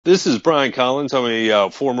This is Brian Collins. I'm a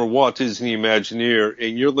former Walt Disney Imagineer,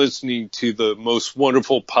 and you're listening to the most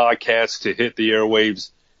wonderful podcast to hit the airwaves,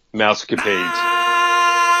 Mousecapades.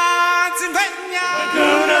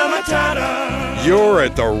 You're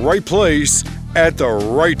at the right place at the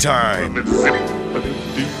right time.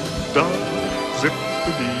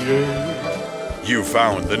 You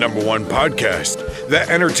found the number one podcast that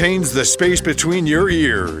entertains the space between your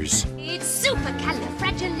ears. It's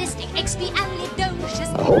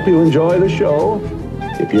supercalifragilisticexpialidocious. I hope you enjoy the show.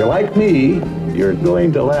 If you're like me, you're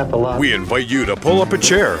going to laugh a lot. We invite you to pull up a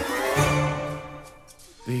chair.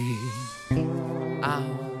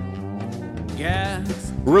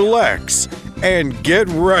 Relax and get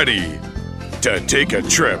ready to take a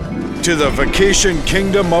trip to the vacation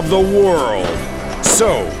kingdom of the world.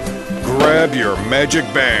 So, grab your magic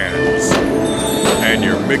bands and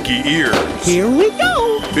your Mickey ears. Here we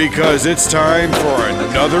go! Because it's time for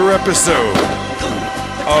another episode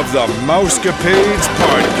of the Mousecapades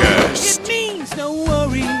Podcast. It means no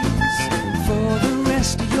worries for the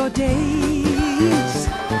rest of your days.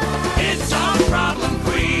 It's all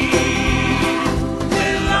problem-free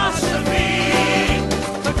philosophy.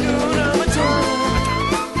 Hakuna Matata.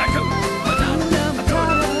 Hakuna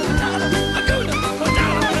Matata. Hakuna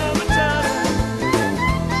Matata.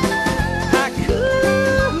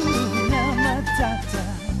 Hakuna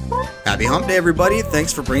Matata. Happy Hump Day, everybody.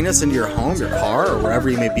 Thanks for bringing us into your home, your car, or wherever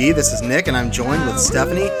you may be. This is Nick, and I'm joined with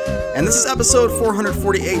Stephanie. And this is episode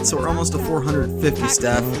 448, so we're almost to 450,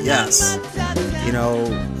 Steph. Yes. You know,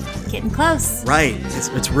 Getting close. right.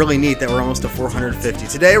 It's really neat that we're almost to 450.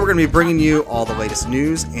 Today, we're going to be bringing you all the latest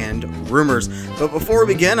news and rumors. But before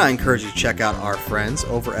we begin, I encourage you to check out our friends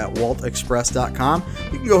over at waltexpress.com.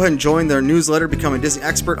 You can go ahead and join their newsletter, become a Disney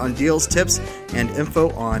expert on deals, tips, and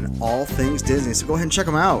info on all things Disney. So go ahead and check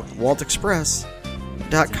them out,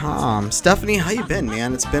 waltexpress.com. Stephanie, how you been,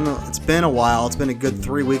 man? It's been a while. It's been a good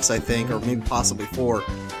 3 weeks, I think, or maybe possibly 4,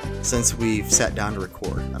 since we've sat down to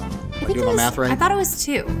record. I don't know. Am I doing my math right? I thought it was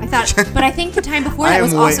 2. But I think the time before that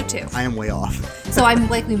was also 2. I am way off. So I'm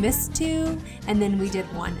like, we missed 2, and then we did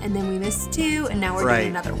 1, and then we missed 2, and now we're Right. doing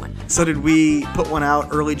another one. So did we put one out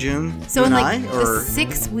early June? So you in and like I, or the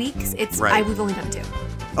 6 weeks, Right. we've only done 2.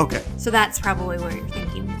 okay, So that's probably where you're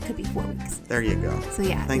thinking could be 4 weeks. there you go. So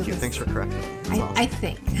yeah. Thank it you. was- Thanks for correcting me. That's awesome. I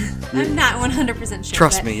think. I'm not 100% sure.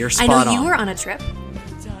 Trust but me, you're I know spot you on. were on a trip.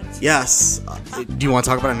 Yes. Do you want to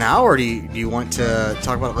talk about it now, or do you want to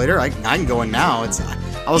talk about it later? I can go in now. I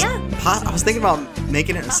was thinking about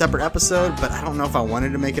making it a separate episode, but I don't know if I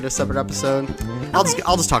wanted to make it a separate episode. I'll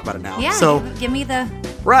just talk about it now. Yeah. So give me the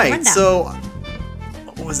right. rundown. So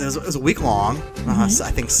what was it? It was a week long. I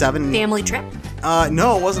think 7. Family trip.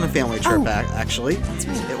 No, it wasn't a family trip. Oh. Actually, That's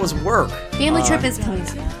right. it was work. Family trip is coming up.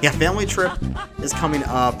 Yeah, family trip is coming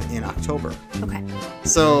up in October. Okay.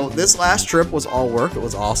 So this last trip was all work. It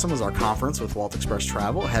was awesome. It was our conference with Walt Express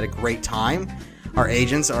Travel. I had a great time. Our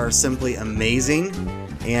agents are simply amazing.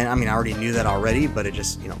 And I mean, I already knew that already, but it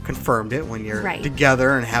just, confirmed it when you're Right.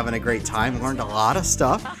 together and having a great time. Learned a lot of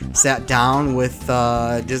stuff. Sat down with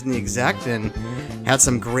Disney exec and had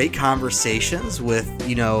some great conversations with,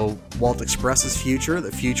 Walt Express's future,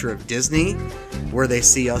 the future of Disney, where they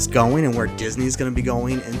see us going and where Disney's going to be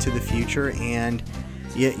going into the future. And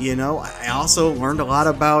I also learned a lot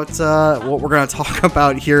about what we're going to talk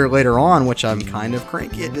about here later on, which I'm kind of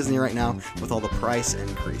cranky at Disney right now with all the price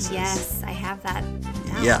increases. Yes, I have that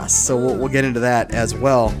down. Yes, so we'll get into that as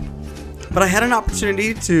well. But I had an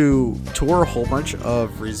opportunity to tour a whole bunch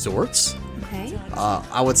of resorts. Okay.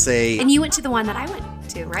 I would say And you went to the one that I went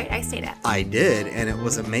to, right? I stayed at. I did, and it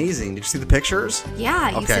was amazing. Did you see the pictures? Yeah,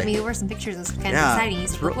 you Okay. sent me over some pictures. It was kind Yeah, of exciting. You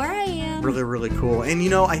it's said, look where I am. Really, really cool. And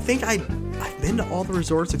I think I've been to all the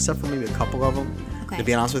resorts except for maybe a couple of them. Okay. To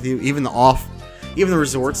be honest with you, even the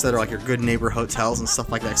resorts that are like your good neighbor hotels and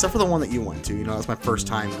stuff like that, except for the one that you went to. That was my first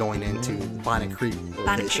time going into Bonnet Creek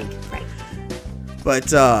Bonnet location. Creek, right.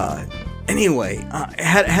 But anyway, I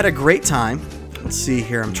had a great time. Let's see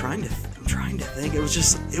here. I'm trying to think.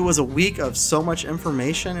 It was a week of so much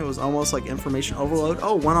information. It was almost like information overload.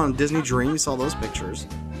 Oh, went on Disney Dream. You saw those pictures.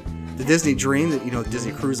 The Disney Dream,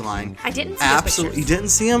 Disney Cruise Line. I didn't see Absolutely. You those pictures. didn't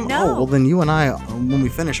see them? No. Oh, well then you and I, when we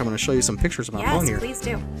finish, I'm going to show you some pictures of my phone Yes, here. please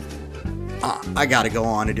do. I got to go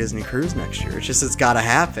on a Disney cruise next year. It's got to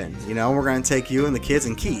happen. We're going to take you and the kids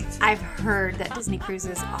and Keith. I've heard that Disney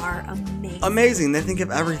cruises are amazing. Amazing. They think of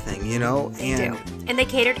everything, They and do. And they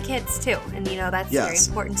cater to kids, too. And, that's very Yes.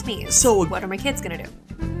 important to me. So- what are my kids going to do?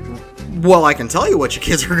 well, I can tell you what your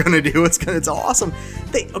kids are going to do. It's awesome.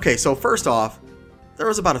 So first off, there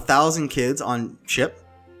was about 1,000 kids on ship,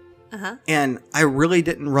 Uh-huh. and I really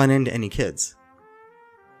didn't run into any kids.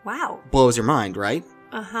 Wow. Blows your mind, right?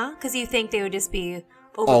 Because you think they would just be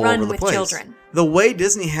all overrun over the with place. children. The way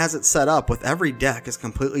Disney has it set up with every deck is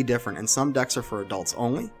completely different, and some decks are for adults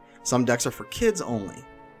only, some decks are for kids only,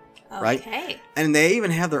 right? Okay. And they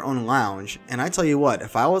even have their own lounge. And I tell you what,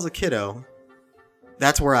 if I was a kiddo,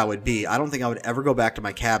 that's where I would be. I don't think I would ever go back to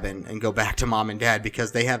my cabin and go back to mom and dad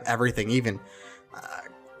because they have everything. Even,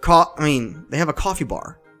 they have a coffee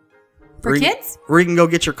bar For kids? where you can go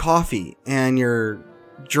get your coffee and your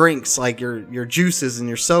drinks, like your juices and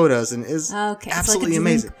your sodas, and is absolutely so like a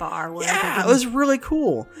amazing. Drink bar. Yeah, it was really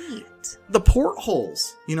cool. Neat. The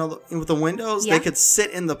portholes, with the windows, Yeah. they could sit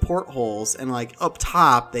in the portholes, and like up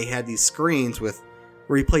top, they had these screens where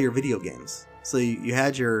you play your video games. So you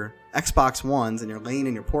had your Xbox Ones, and you're laying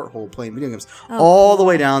in your porthole playing video games all the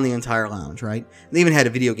way down the entire lounge, right? They even had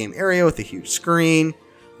a video game area with a huge screen,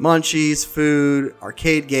 munchies, food,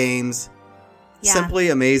 arcade games. Yeah. Simply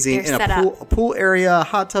amazing. They're And set a pool area, a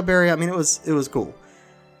hot tub area. I mean, it was cool.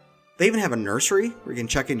 They even have a nursery where you can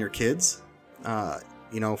check in your kids, for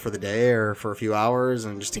the day or for a few hours,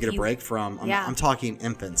 and just to get a break from. I'm talking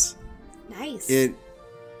infants. Nice.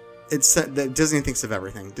 It's Disney thinks of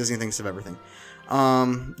everything.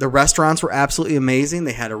 The restaurants were absolutely amazing.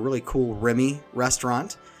 They had a really cool Remy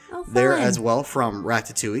restaurant there as well from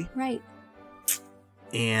Ratatouille. Right.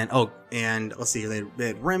 And let's see, they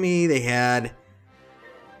had Remy. They had.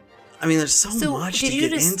 I mean, there's so much to get into.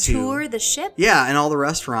 Did you just tour the ship? Yeah, and all the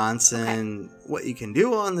restaurants and what you can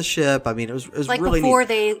do on the ship. I mean, it was like really before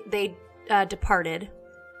neat. they departed.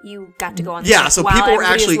 You got to go on the Yeah, ship so while people were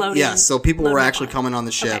everybody actually was loading were actually on. coming on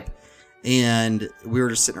the ship, and we were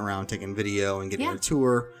just sitting around taking video and getting a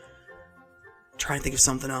tour. Trying to think of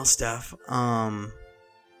something else, Steph.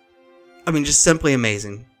 Just simply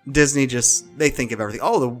amazing. Disney they think of everything.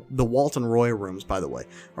 Oh, the Walton Roy rooms, by the way,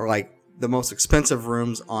 are like the most expensive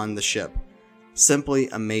rooms on the ship. Simply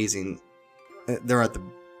amazing. They're at the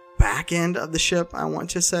back end of the ship, I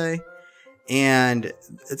want to say. And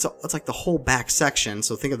it's like the whole back section.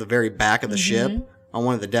 So think of the very back of the ship on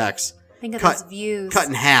one of the decks. Think of those views. Cut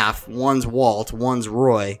in half. One's Walt, one's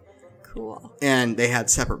Roy. Cool. And they had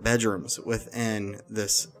separate bedrooms within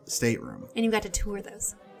this stateroom. And you got to tour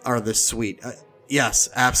those. Or this suite. Yes,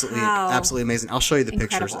 absolutely. Wow. Absolutely amazing. I'll show you the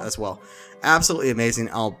pictures Incredible. as well. Absolutely amazing.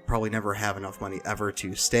 I'll probably never have enough money ever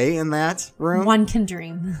to stay in that room. One can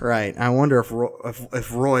dream. Right. I wonder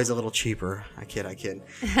if Roy's a little cheaper. I kid.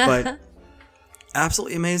 But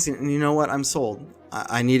absolutely amazing. And you know what? I'm sold.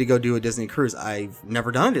 I need to go do a Disney cruise. I've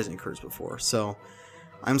never done a Disney cruise before. So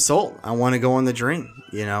I'm sold. I want to go on the Dream.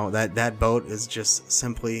 That boat is just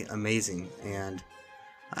simply amazing. And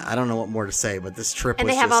I don't know what more to say, but this trip And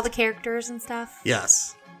was they have all the characters and stuff.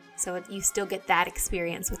 Yes. So you still get that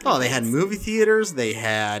experience with the They had kids. movie theaters. They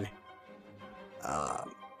had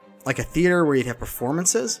like a theater where you'd have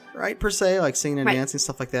performances, right, per se, like singing and dancing,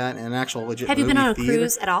 stuff like that, and an actual legit Have you been movie on a theater.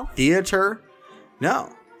 cruise at all? Theater?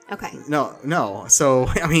 No. Okay. No. So,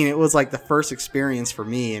 it was like the first experience for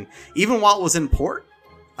me, and even while it was in port,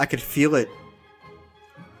 I could feel it,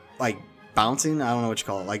 like, bouncing. I don't know what you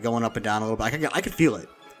call it, like going up and down a little bit. I could feel it.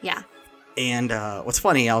 Yeah. And what's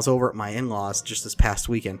funny, I was over at my in-laws just this past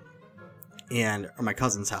weekend, or my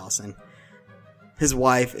cousin's house, and his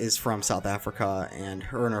wife is from South Africa, and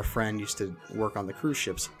her friend used to work on the cruise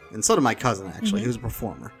ships, and so did my cousin, actually, who's a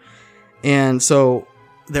performer. And so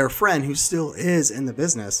their friend, who still is in the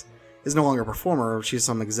business, is no longer a performer. She's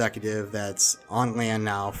some executive that's on land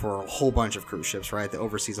now for a whole bunch of cruise ships, right? That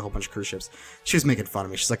oversees a whole bunch of cruise ships. She was making fun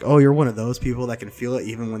of me. She's like, "Oh, you're one of those people that can feel it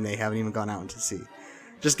even when they haven't even gone out into sea."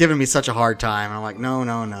 Just giving me such a hard time. And I'm like, no.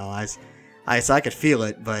 I could feel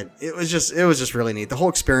it, but it was just really neat. The whole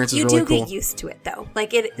experience was really cool. You do get used to it, though.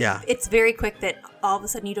 Like it's very quick that all of a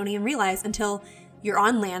sudden you don't even realize until you're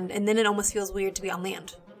on land, and then it almost feels weird to be on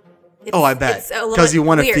land. I bet. Because you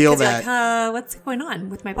want to feel that. Like, what's going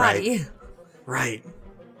on with my body? Right.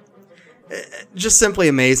 Just simply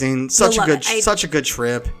amazing. Such a good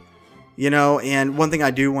trip. And one thing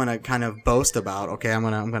I do want to kind of boast about. Okay, I'm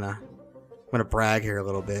gonna brag here a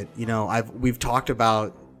little bit. We've talked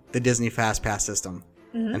about the Disney Fast Pass system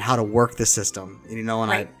and how to work the system.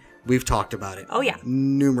 We've talked about it. Oh yeah,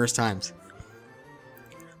 numerous times.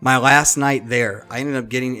 My last night there, I ended up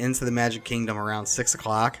getting into the Magic Kingdom around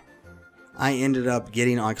 6:00. I ended up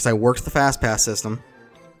getting on because I worked the Fast Pass system.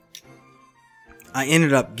 I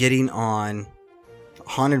ended up getting on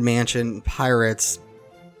Haunted Mansion, Pirates,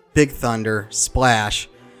 Big Thunder, Splash,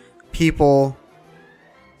 People,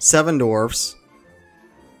 Seven Dwarfs.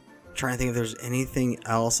 I'm trying to think if there's anything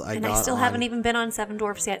else I got. And I still haven't even been on Seven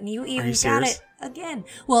Dwarfs yet, and you even got it again.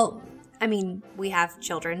 Well, we have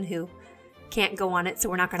children who can't go on it, so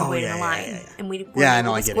we're not going to wait in a line. Yeah. And we were Yeah, I know,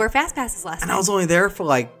 able I to get score it. fast passes last And time. I was only there for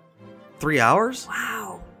like 3 hours.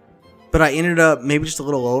 Wow. But I ended up maybe just a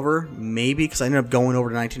little over, because I ended up going over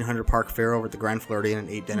to 1900 Park Fair over at the Grand Floridian and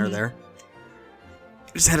ate dinner there.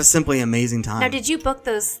 Just had a simply amazing time. Now, did you book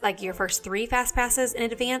those, like, your first 3 fast passes in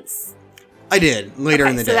advance? I did later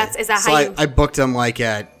in the day. Is that so how you? I booked them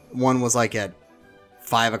one was like at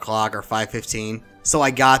 5 o'clock or 5:15. So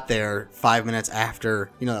I got there 5 minutes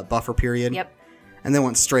after that buffer period. Yep. And then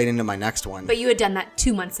went straight into my next one. But you had done that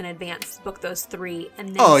 2 months in advance. Booked those 3 and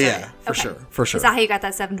then. Oh started. yeah, for sure. Is that how you got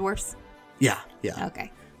that 7 Dwarfs? Yeah.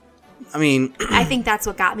 Okay. I mean, I think that's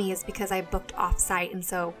what got me is because I booked off-site, and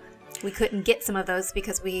so we couldn't get some of those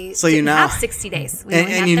because we didn't have 60 days. We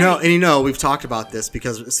only had 30. We've talked about this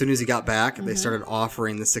because as soon as he got back, they started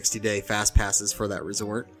offering the 60-day fast passes for that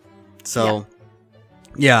resort. So,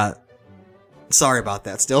 yeah. Sorry about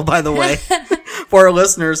that still, by the way. For our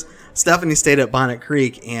listeners, Stephanie stayed at Bonnet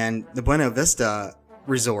Creek, and the Buena Vista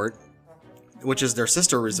Resort, which is their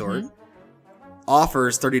sister resort,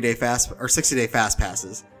 offers 30-day fast or 60-day fast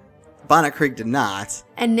passes. Bonnet Creek did not.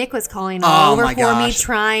 And Nick was calling all over my for me, gosh.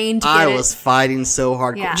 trying to get I it. was fighting so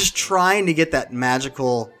hard, Yeah. just trying to get that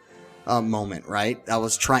magical moment, right? I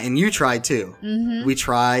was trying, and you tried too. Mm-hmm. We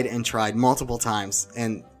tried and tried multiple times,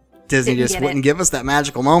 and Disney Didn't just get wouldn't it. give us that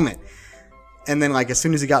magical moment. And then, as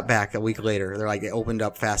soon as he got back a week later, they're like, they opened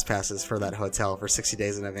up fast passes for that hotel for 60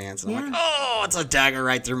 days in advance. And I'm like, oh, it's a dagger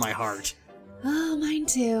right through my heart. Oh, mine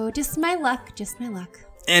too. Just my luck.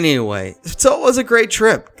 Anyway, so it was a great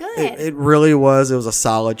trip. Good. It really was. It was a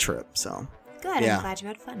solid trip. So, Good. Yeah. I'm glad you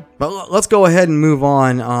had fun. but let's go ahead and move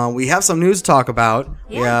on. We have some news to talk about.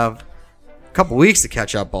 We Yeah. have a couple weeks to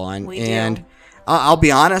catch up on. We do. And I'll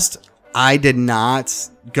be honest, I did not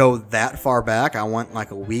go that far back. I went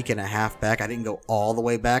like a week and a half back. I didn't go all the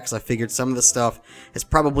way back because I figured some of the stuff has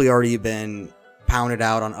probably already been pounded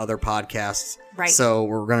out on other podcasts. Right. So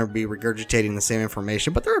we're going to be regurgitating the same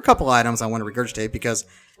information. But there are a couple items I want to regurgitate because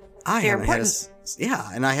I They're haven't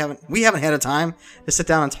had we haven't had a time to sit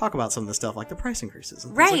down and talk about some of the stuff like the price increases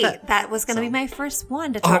and things Right. like that. That was going to be my first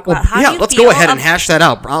one to Oh, talk well, about. How do you let's feel go ahead and ab- hash that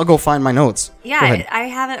out. I'll go find my notes. Go Yeah, ahead. I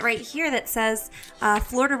have it right here that says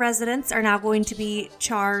Florida residents are now going to be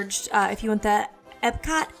charged if you want the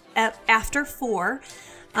Epcot after 4.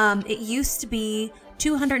 It used to be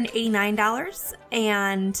 $289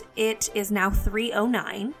 and it is now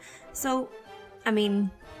 $309. So, I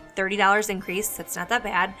mean, $30 increase. That's not that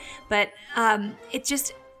bad, but it's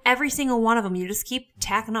just every single one of them. You just keep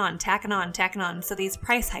tacking on. So these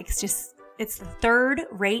price hikes it's the 3rd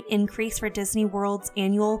rate increase for Disney World's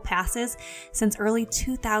annual passes since early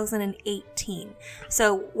 2018.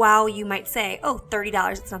 So while you might say, oh,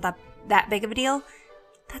 $30, it's not that big of a deal,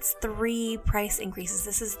 that's 3 price increases.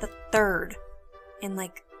 This is the 3rd in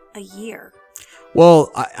like a year.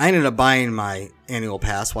 Well, I ended up buying my annual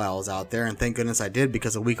pass while I was out there, and thank goodness I did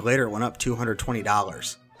because a week later it went up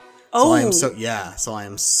 $220. Oh, so I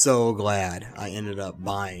am so glad I ended up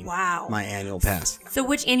buying my annual pass. So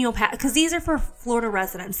which annual pass? Because these are for Florida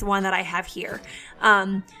residents, the one that I have here.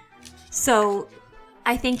 So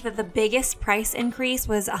I think that the biggest price increase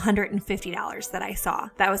was $150 that I saw.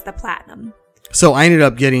 That was the platinum. So I ended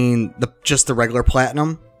up getting just the regular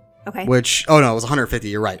platinum. Okay. Which it was 150.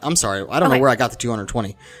 You're right. I'm sorry. I don't know Okay. where I got the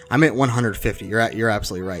 220. I meant 150. You're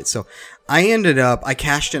absolutely right. So I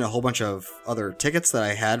cashed in a whole bunch of other tickets that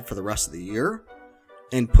I had for the rest of the year,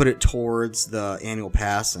 and put it towards the annual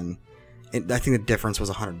pass, and I think the difference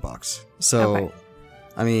was $100. So, Okay.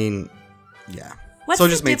 I mean, yeah. What's so it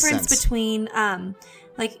the just made difference sense. between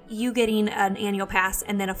like you getting an annual pass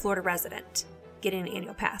and then a Florida resident getting an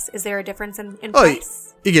annual pass? Is there a difference in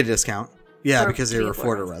price? You get a discount. Yeah, For because you're being a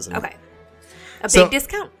Florida resident. Okay. A So- big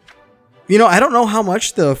discount? I don't know how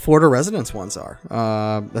much the Florida residence ones are.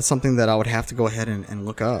 That's something that I would have to go ahead and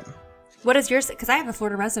look up. What does yours say? Because I have a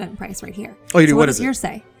Florida resident price right here. Oh, you do? So What does is it? yours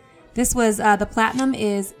say? This was the platinum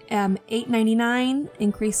is $899,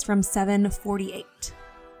 increased from $748.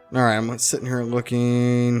 All right, I'm sitting here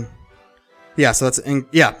looking. Yeah, so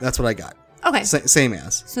that's what I got. Okay. Same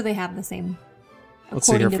as. So they have the same. Let's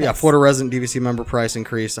see here. according to Yeah, this. Florida resident DVC member price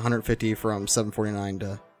increased 150 from 749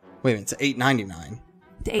 to to 899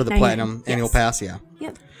 To for the $899. platinum annual Yes. pass. Yeah.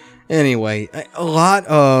 Yep. Anyway, a lot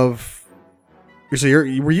of. So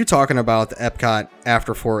were you talking about the Epcot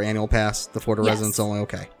after 4 annual pass? The Florida Yes. residents only.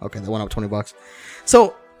 Okay, that went up $20.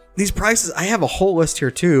 So these prices, I have a whole list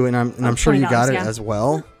here too, and I'm sure you got $20, it yeah. as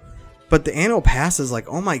well. But the annual pass is like,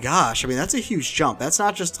 oh my gosh! I mean, that's a huge jump. That's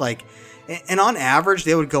not just like, and on average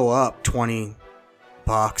they would go up $20,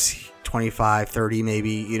 25, 30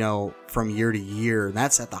 maybe, from year to year, and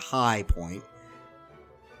that's at the high point.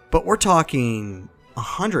 but we're talking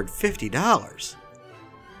 $150.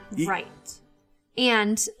 Right.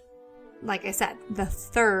 And like I said, the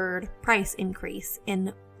third price increase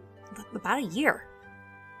in about a year.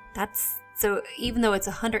 That's so even though it's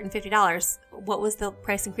 $150, what was the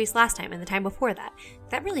price increase last time and the time before that?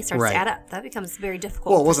 That really starts to add up. That becomes very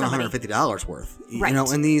difficult. Well, it wasn't $150 worth. Right. You know,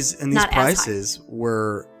 and these prices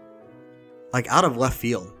were like out of left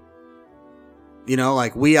field. You know,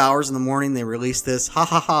 like wee hours in the morning they released this, ha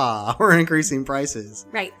ha ha, we're increasing prices.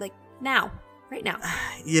 Right, like now. Right now.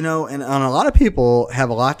 You know, and a lot of people have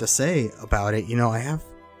a lot to say about it. You know, I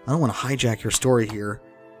don't want to hijack your story here.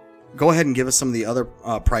 Go ahead and give us some of the other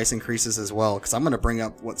price increases as well, because I'm going to bring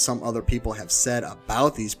up what some other people have said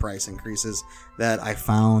about these price increases that I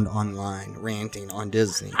found online ranting on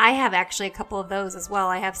Disney. I have actually a couple of those as well.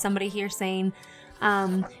 I have somebody here saying,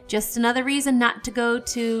 just another reason not to go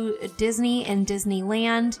to Disney and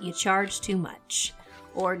Disneyland. You charge too much.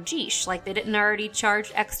 Or geesh, like they didn't already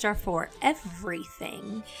charge extra for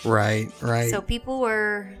everything. Right. So people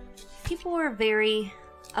were very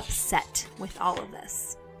upset with all of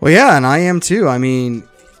this. Well, yeah, and I am too. I mean,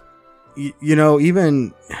 you know,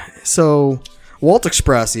 even so, Walt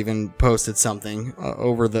Express even posted something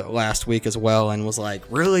over the last week as well, and was like,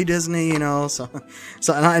 "Really, Disney?" You know, so,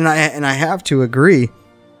 and I have to agree.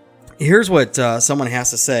 Here's what someone has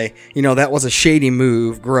to say. You know, that was a shady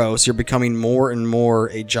move. Gross. You're becoming more and more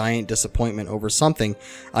a giant disappointment over something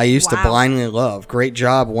I used to blindly love. Great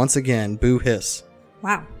job once again. Boo hiss.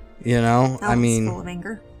 Wow. You know, That was full of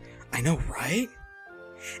anger. I know, right?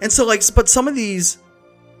 And so, like, but some of the,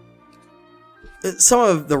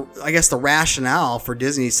 I guess, the rationale for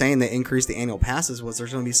Disney saying they increased the annual passes was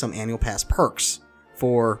there's going to be some annual pass perks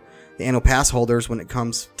for the annual pass holders when it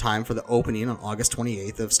comes time for the opening on August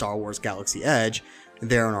 28th of Star Wars Galaxy Edge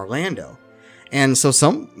there in Orlando. And so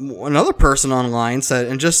another person online said,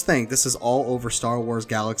 and just think, this is all over Star Wars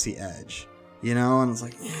Galaxy Edge, you know? And I was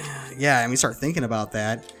like, yeah, I mean, start thinking about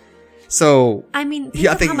that. So, I mean, think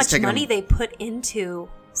of how much money they put into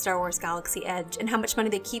Star Wars Galaxy Edge and how much money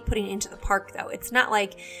they keep putting into the park, though. It's not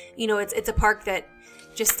like, you know, it's a park that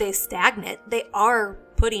just stays stagnant. They are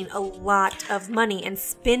putting a lot of money and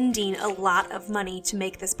spending a lot of money to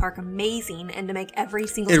make this park amazing and to make every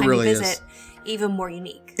single time you visit even more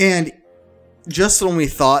unique. And just when we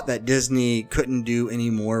thought that Disney couldn't do any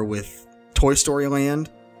more with Toy Story Land,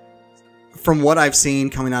 from what I've seen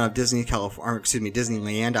coming out of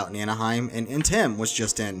Disneyland out in Anaheim, and Tim was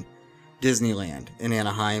just in Disneyland in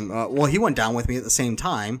Anaheim. Well, he went down with me at the same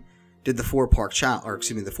time, did the 4-park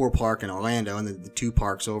the 4-park in Orlando, and then the 2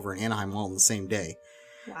 parks over in Anaheim all in the same day.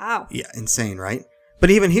 Wow. Yeah, insane, right? But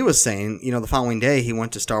even he was saying, you know, the following day he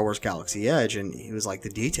went to Star Wars Galaxy Edge, and he was like, the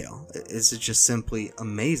detail is just simply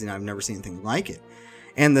amazing. I've never seen anything like it.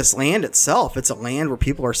 And this land itself, it's a land where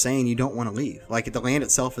people are saying you don't want to leave. Like, the land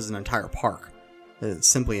itself is an entire park. It's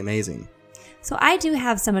simply amazing. So I do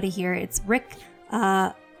have somebody here. It's Rick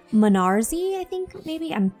Menarzi, I think,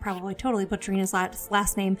 maybe. I'm probably totally butchering his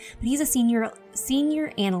last name. But he's a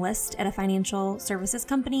senior analyst at a financial services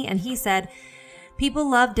company. And he said,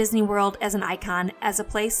 people love Disney World as an icon, as a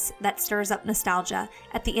place that stirs up nostalgia.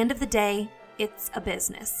 At the end of the day, it's a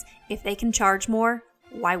business. If they can charge more,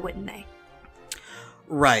 why wouldn't they?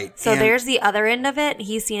 Right. So there's the other end of it.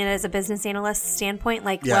 He's seen it as a business analyst standpoint.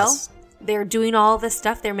 Like, yes. Well, they're doing all this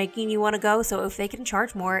stuff. They're making you want to go. So if they can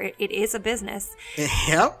charge more, it is a business.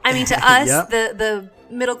 Yep. I mean, to us, the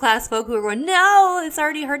middle class folk who are going, no, this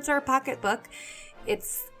already hurts our pocketbook.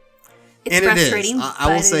 It's frustrating. It is.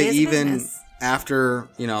 I will say, even after,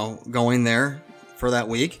 you know, going there for that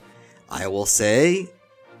week, I will say,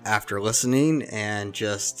 after listening and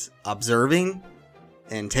just observing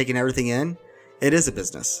and taking everything in, it is a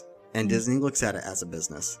business, and Disney looks at it as a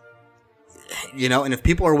business. You know, and if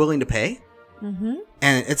people are willing to pay, and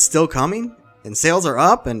it's still coming, and sales are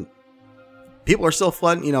up, and people are still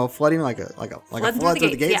flooding like a flood through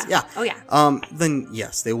the gates. Yeah. Oh yeah. Then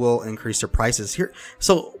yes, they will increase their prices here.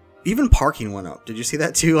 So even parking went up. Did you see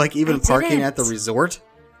that too? Like even parking at the resort.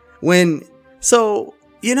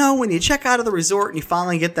 You know, when you check out of the resort and you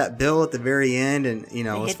finally get that bill at the very end, and, you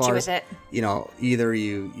know, as far as, you know, either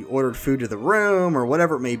you ordered food to the room or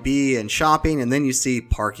whatever it may be and shopping, and then you see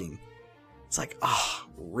parking. It's like, oh,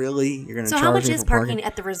 really? You're going to charge me for parking? So how much is parking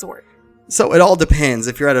at the resort? So it all depends.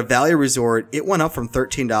 If you're at a value resort, it went up from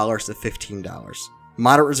 $13 to $15.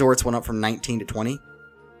 Moderate resorts went up from $19 to $20.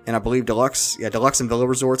 And I believe Deluxe and Villa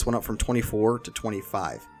resorts went up from $24 to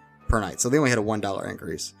 $25 per night. So they only had a $1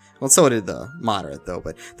 increase. Well, so did the moderate, though.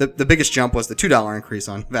 But the biggest jump was the $2 increase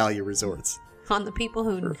on value resorts. On the people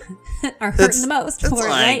who are hurting the most for it,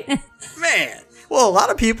 right? Man. Well, a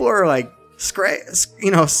lot of people are like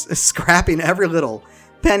scrapping every little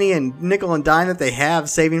penny and nickel and dime that they have,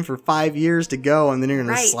 saving for 5 years to go, and then you're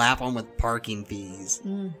going to slap them with parking fees.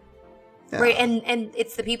 Yeah. Right, and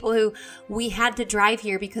it's the people who we had to drive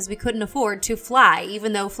here because we couldn't afford to fly,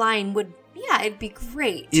 even though flying would, it'd be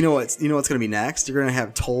great. You know what's going to be next? You're going to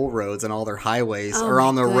have toll roads on all their highways or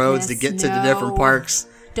on the roads to get to the different parks.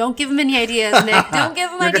 Don't give them any ideas, Nick. Don't give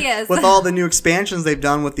them ideas. With all the new expansions they've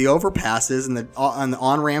done with the overpasses and the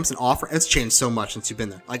on ramps and off, it's changed so much since you've been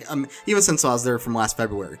there. Like even since I was there from last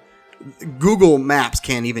February, Google Maps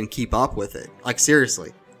can't even keep up with it. Like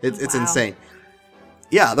seriously, it's insane.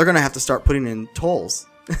 Yeah, they're gonna have to start putting in tolls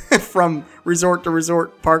from resort to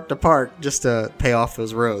resort, park to park, just to pay off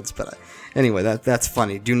those roads. But anyway, that's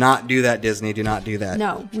funny. Do not do that, Disney. Do not do that.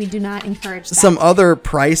 No, we do not encourage that. Some other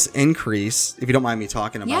price increase, if you don't mind me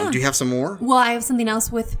talking about it. Do you have some more? Well, I have something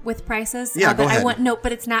else with prices. Yeah, go ahead.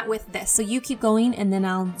 But it's not with this. So you keep going, and then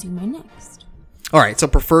I'll do my next. All right, so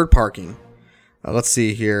preferred parking. Let's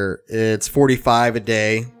see here. It's $45 a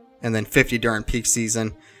day, and then $50 during peak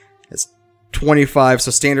season. It's $25.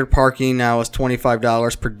 So standard parking now is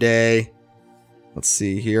 $25 per day. Let's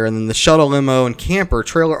see here. And then the shuttle, limo, and camper,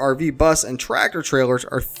 trailer, RV, bus, and tractor trailers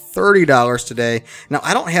are $30 today. Now,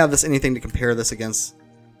 I don't have anything to compare this against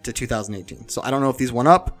to 2018. So I don't know if these went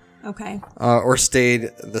up or stayed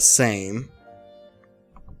the same.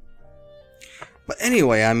 But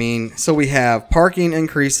anyway, I mean, so we have parking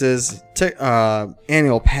increases,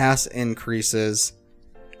 annual pass increases,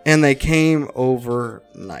 and they came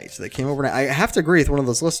overnight. I have to agree with one of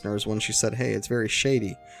those listeners when she said, hey, it's very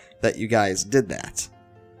shady that you guys did that.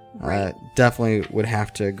 Right. Definitely would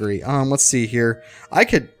have to agree. Let's see here.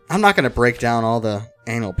 I'm not going to break down all the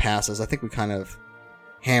annual passes. I think we kind of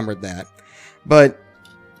hammered that. But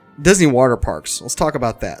Disney water parks, let's talk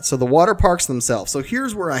about that. So the water parks themselves. So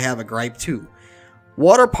here's where I have a gripe too.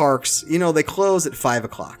 Water parks, they close at 5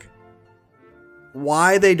 o'clock.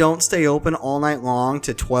 Why they don't stay open all night long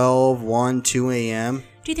to 12, 1, 2 a.m.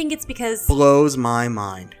 Do you think it's because... blows my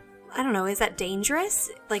mind. I don't know. Is that dangerous?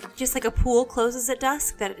 Just like a pool closes at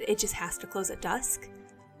dusk, that it just has to close at dusk?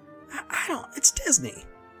 I don't... It's Disney.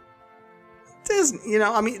 Disney,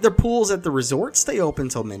 their pools at the resort stay open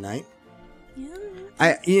till midnight.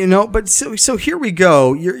 Yeah. But so here we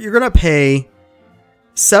go. You're going to pay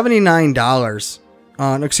 $79.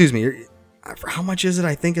 Excuse me. How much is it?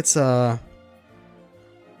 I think it's $79,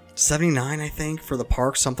 I think, for the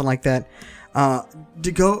park, something like that.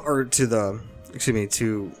 To go, or to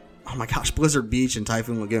oh my gosh, Blizzard Beach and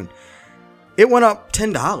Typhoon Lagoon. It went up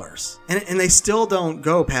 $10, and they still don't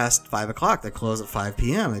go past 5 o'clock. They close at 5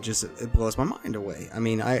 p.m. It blows my mind away. I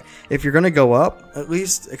mean, if you're going to go up, at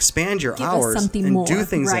least expand your hours and do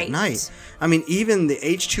things at night. I mean, even the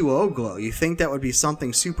H2O glow, you think that would be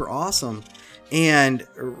something super awesome, and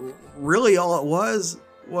really all it was,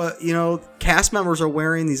 cast members are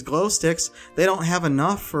wearing these glow sticks. They don't have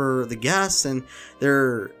enough for the guests, and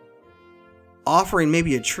they're offering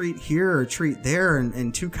maybe a treat here or a treat there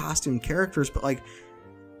and two costume characters. But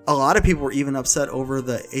a lot of people were even upset over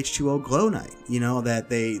the H2O glow night,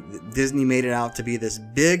 that Disney made it out to be this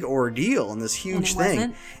big ordeal and this huge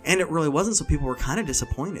thing. And it really wasn't. So people were kind of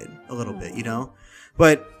disappointed a little bit,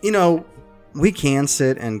 but we can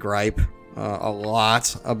sit and gripe a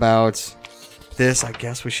lot about this. I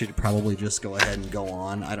guess we should probably just go ahead and go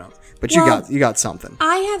on. I don't. But you got something.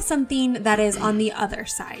 I have something that is on the other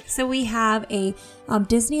side. So we have a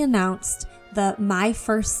Disney announced the My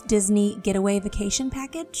First Disney Getaway Vacation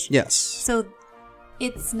Package. Yes. So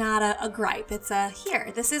it's not a gripe. It's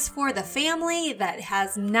here. This is for the family that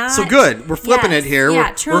has not. So good. We're flipping it here.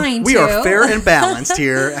 Yeah, trying to. We are fair and balanced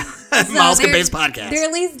here at Miles Capade's podcast. They're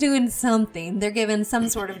at least doing something. They're giving some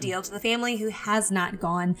sort of deal to the family who has not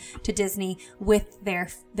gone to Disney with their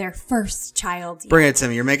first child. Bring it to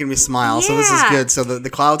me. You're making me smile. Yeah. So this is good. So the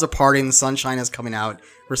clouds are parting. The sunshine is coming out.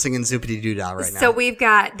 We're singing Zoopity Doo Dah right now. So we've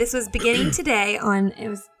got, this was beginning today on, it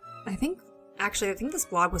was, I think this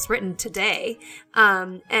blog was written today.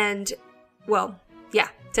 Today.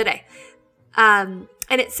 And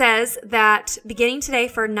it says that beginning today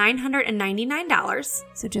for $999,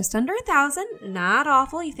 so just under $1,000, not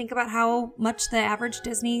awful. You think about how much the average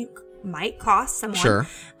Disney might cost someone. Sure.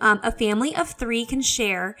 A family of 3 can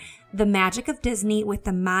share the magic of Disney with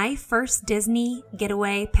the My First Disney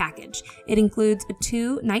Getaway Package. It includes a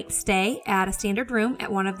 2-night stay at a standard room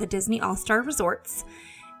at one of the Disney All-Star resorts.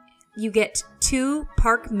 You get 2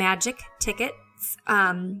 Park Magic tickets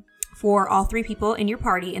for all 3 people in your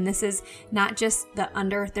party. And this is not just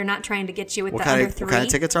they're not trying to get you with under 3. What kind of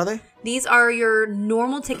tickets are they? These are your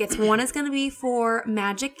normal tickets. One is going to be for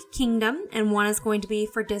Magic Kingdom, and one is going to be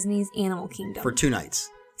for Disney's Animal Kingdom. For 2 nights.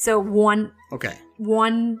 So one Okay.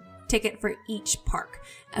 ticket for each park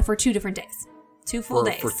for 2 different days. 2 full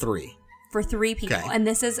days. For 3. For 3 people. Okay. And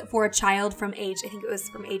this is for a child from age, I think it was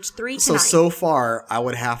from age 3 to So 9. so far, I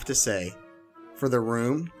would have to say, for the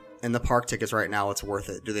room and the park tickets right now, it's worth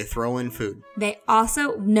it. Do they throw in food? They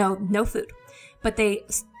also, no food, but they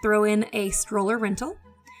throw in a stroller rental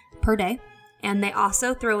per day. And they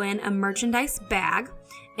also throw in a merchandise bag,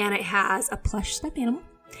 and it has a plush stuffed animal.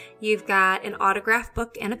 You've got an autograph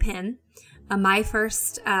book and a pin, a My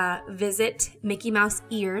First Visit Mickey Mouse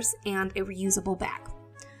ears, and a reusable bag.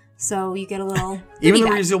 So you get a little Even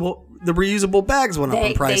goodie the bag. reusable bags went up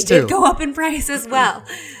in price They too. did go up in price as well.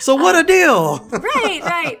 So what a deal!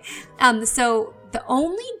 right. So the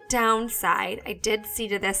only downside I did see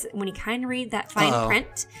to this, when you kind of read that fine Uh-oh.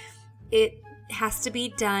 print, it has to be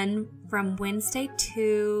done from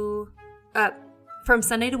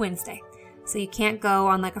Sunday to Wednesday. So you can't go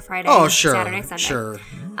on like a Friday, Oh, sure, Saturday, Sunday. sure.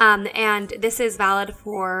 And this is valid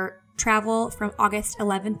for travel from August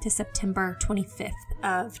 11th to September 25th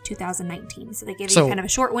of 2019. So they give you So, kind of a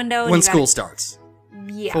short window. and When you gotta- school starts.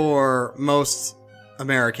 Yeah. For most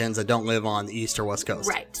Americans that don't live on the East or West Coast.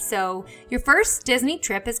 Right. So your first Disney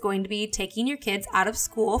trip is going to be taking your kids out of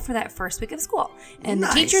school for that first week of school. And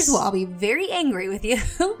Nice. the teachers will all be very angry with you.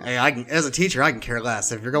 Hey, as a teacher, I can care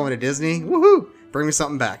less. If you're going to Disney, woohoo, bring me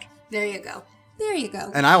something back. There you go. There you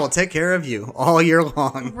go. And I will take care of you all year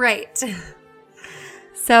long. Right.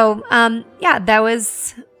 So, yeah, that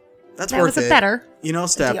was That's that worth was a it. better. You know,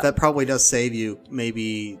 Steph, deal. that probably does save you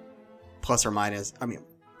maybe plus or minus. I mean,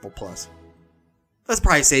 well, plus. That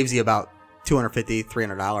probably saves you about $250,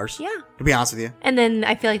 $300. Yeah. To be honest with you. And then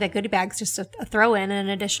I feel like that goodie bag's just a throw in an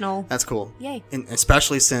additional. That's cool. Yay. And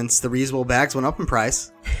especially since the reusable bags went up in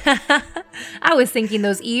price. I was thinking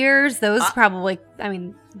those ears, those probably, I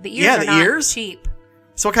mean, the ears Yeah, are the not ears? cheap.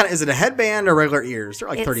 So what kind of, is it a headband or regular ears? They're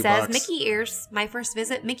like It $30. says Mickey ears. My first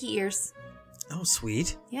visit, Mickey ears. Oh,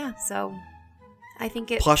 sweet. Yeah, so I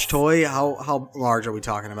think it. Plush toy, how large are we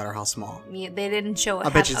talking about or how small? Yeah, they didn't show it. I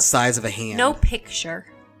bet you it's the size of a hand. No picture.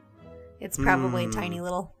 It's probably a Hmm.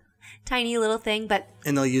 tiny little thing, but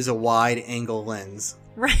And they'll use a wide angle lens.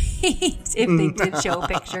 right. If they did show a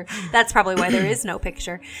picture, that's probably why there is no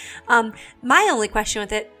picture. My only question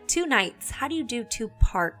with it: 2 nights. How do you do 2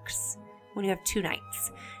 parks when you have 2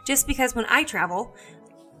 nights? Just because when I travel,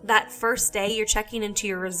 that first day you're checking into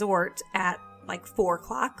your resort at like 4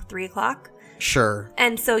 o'clock, 3 o'clock. Sure.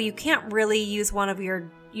 And so you can't really use one of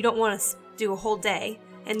your. You don't want to do a whole day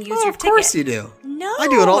and use Oh, your of course ticket. you do. No, I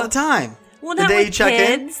do it all the time. Well, The not day with you check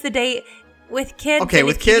in? kids. The day with kids. Okay, and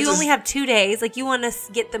with if kids you only is- have 2 days. Like you want to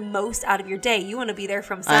get the most out of your day. You want to be there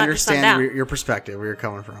from I sun to understand sundown. your perspective, where you're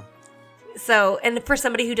coming from. So, and for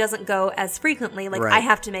somebody who doesn't go as frequently, like Right. I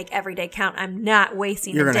have to make every day count. I'm not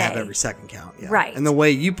wasting. You're a going to day. have every second count. Yeah. Right. And the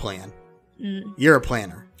way you plan, you're a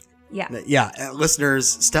planner. Yeah. Yeah, listeners,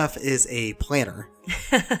 Steph is a planner.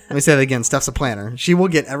 Let me say that again. Steph's a planner. She will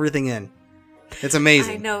get everything in. It's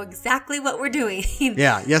amazing. I know exactly what we're doing.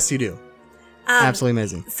 Yeah, yes, you do. Absolutely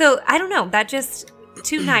amazing. So I don't know. That just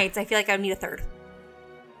 2 nights. I feel like I would need a third.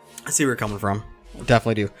 I see where you're coming from.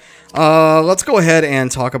 Definitely do. Let's go ahead and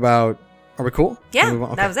talk about. Are we cool? Yeah, Are we-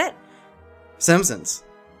 okay. that was it. Simpsons.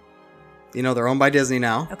 You know, they're owned by Disney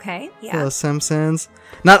now. Okay. Yeah. The Simpsons.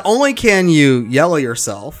 Not only can you yellow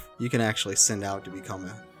yourself, you can actually send out to become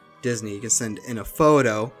a Disney. You can send in a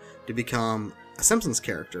photo to become a Simpsons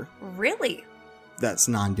character. Really? That's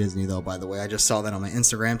non-Disney, though, by the way. I just saw that on my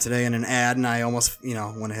Instagram today in an ad, and I almost,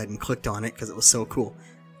 went ahead and clicked on it because it was so cool.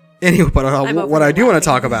 Anyway, but I'm over what I here do want to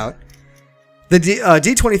laughing. talk about, the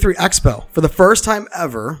D23 Expo. For the first time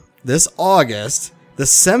ever, this August, the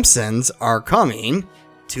Simpsons are coming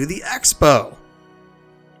to the Expo.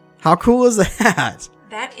 How cool is that?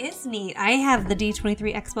 That is neat. I have the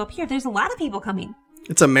D23 Expo up here. There's a lot of people coming.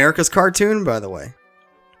 It's America's cartoon, by the way.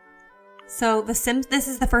 So the Sims. This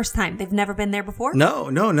is the first time. They've never been there before. No,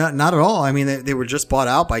 not at all. I mean, they were just bought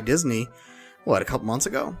out by Disney, a couple months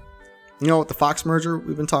ago? You know, with the Fox merger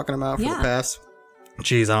we've been talking about for the past,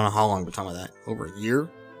 geez, I don't know how long we've been talking about that. Over a year?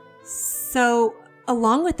 So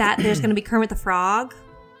along with that, there's going to be Kermit the Frog.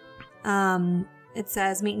 It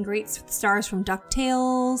says meet and greets with stars from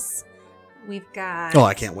DuckTales. We've got. Oh,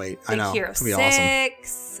 I can't wait. I Big know. Hero It's going to be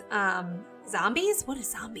awesome. 6. Zombies? What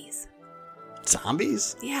is zombies?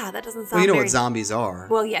 Zombies? Yeah, that doesn't sound. Well, you know very... what zombies are.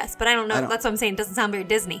 Well, yes, but I don't know. I don't- That's what I'm saying. It doesn't sound very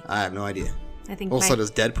Disney. I have no idea. I think. Also,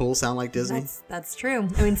 does Deadpool sound like Disney? That's true.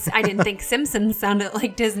 I mean, I didn't think Simpsons sounded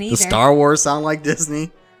like Disney Does either. Star Wars sound like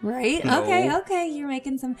Disney? Right? No. Okay. You're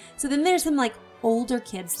making some. So then there's some like older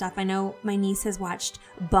kid stuff. I know my niece has watched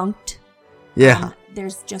Bunked. Yeah.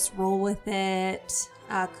 There's Just Roll With It,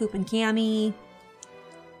 Coop and Cammy.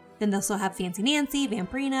 Then they'll also have Fancy Nancy,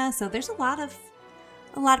 Vampirina. So there's a lot of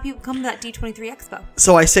people come to that D23 Expo.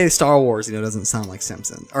 So I say Star Wars, doesn't sound like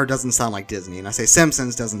Simpsons, or doesn't sound like Disney, and I say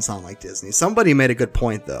Simpsons doesn't sound like Disney. Somebody made a good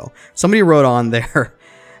point though. Somebody wrote on there.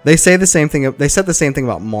 They say the same thing. They said the same thing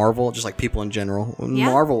about Marvel, just like people in general. When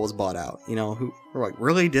Marvel was bought out, who were like,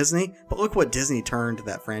 really, Disney? But look what Disney turned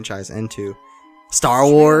that franchise into. Star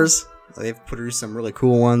Wars. They've produced some really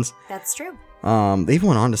cool ones. That's true. They even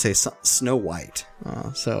went on to say Snow White.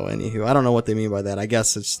 So anywho, I don't know what they mean by that. I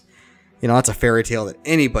guess it's, that's a fairy tale that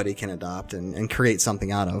anybody can adopt and create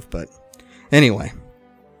something out of. But anyway.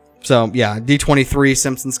 So, yeah, D23,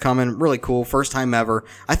 Simpsons coming. Really cool. First time ever.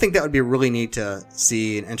 I think that would be really neat to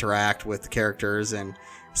see and interact with the characters and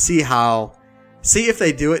see if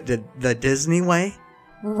they do it the Disney way,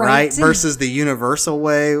 right? Versus the Universal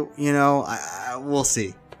way, we'll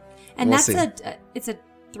see. And it's a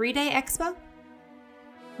 3-day expo,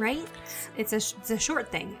 right? It's a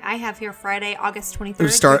short thing. I have here Friday, August 23rd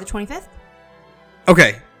through the 25th.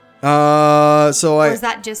 Okay. Or is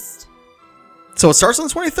that just... So it starts on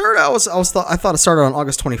the 23rd. I thought it started on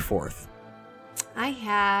August 24th.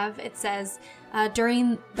 It says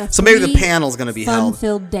during the so maybe the panel's going to be held.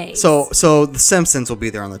 Fun-filled days. So the Simpsons will be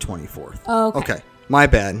there on the 24th. Oh, okay. My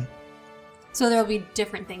bad. So there will be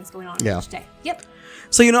different things going on each day. Yep.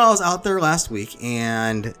 So I was out there last week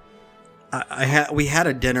and we had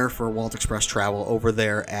a dinner for Walt Express Travel over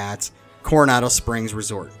there at Coronado Springs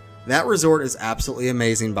Resort. That resort is absolutely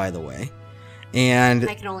amazing, by the way. And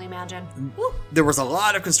I can only imagine. There was a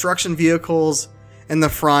lot of construction vehicles in the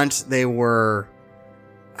front. They were,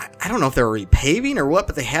 I don't know if they were repaving or what,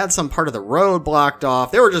 but they had some part of the road blocked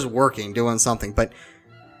off. They were just working, doing something. But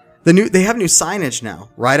they have new signage now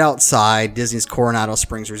right outside Disney's Coronado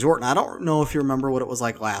Springs Resort. And I don't know if you remember what it was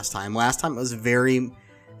like last time. Last time it was very,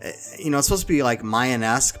 it's supposed to be like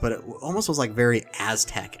Mayan-esque, but it almost was like very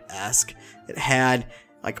Aztec-esque. It had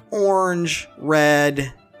like orange,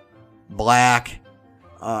 red, black,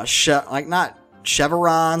 like not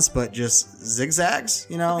chevrons, but just zigzags,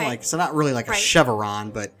 like, so not really like a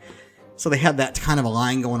chevron, but so they had that kind of a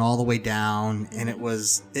line going all the way down, and it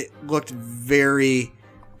looked very,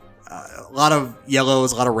 a lot of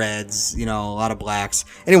yellows, a lot of reds, a lot of blacks.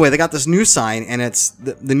 Anyway, they got this new sign, and it's,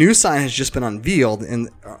 the new sign has just been unveiled,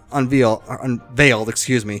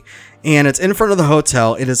 excuse me, and it's in front of the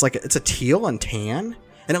hotel. It is it's a teal and tan.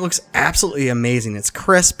 And it looks absolutely amazing. It's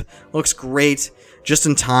crisp, looks great, just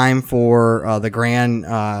in time for the Grand,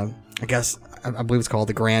 I believe it's called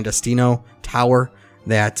the Grand Destino Tower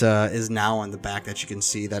that is now on the back that you can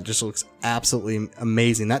see. That just looks absolutely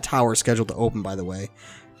amazing. That tower is scheduled to open, by the way,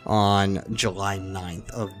 on July 9th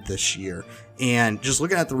of this year. And just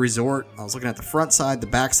looking at the resort, I was looking at the front side, the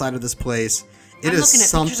back side of this place. It is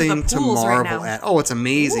something to marvel at. Oh, it's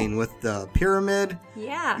amazing. Ooh. With the pyramid.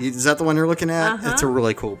 Yeah. Is that the one you're looking at? Uh-huh. It's a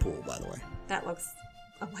really cool pool, by the way. That looks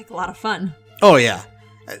like a lot of fun. Oh, yeah.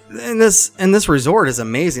 And this resort is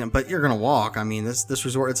amazing, but you're going to walk. I mean, this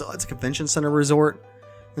resort, it's a convention center resort.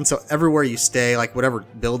 And so everywhere you stay, like whatever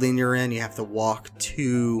building you're in, you have to walk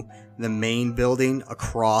to the main building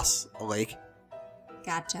across a lake.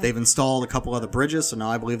 Gotcha. They've installed a couple other bridges, so now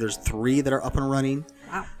I believe there's 3 that are up and running.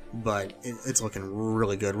 Wow. But it's looking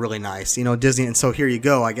really good, really nice. Disney, and so here you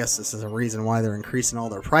go. I guess this is a reason why they're increasing all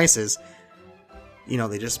their prices.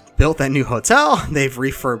 They just built that new hotel. They've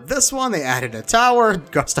refurbed this one. They added a tower,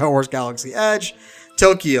 Star Wars Galaxy Edge,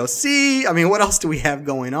 Tokyo Sea. I mean, what else do we have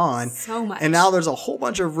going on? So much. And now there's a whole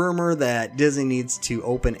bunch of rumor that Disney needs to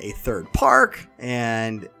open a 3rd park.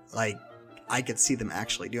 And, I could see them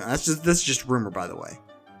actually doing it. This is just rumor, by the way.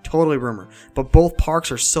 Totally rumor. But both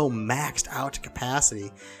parks are so maxed out to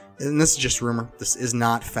capacity. And this is just rumor. This is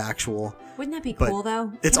not factual. Wouldn't that be cool,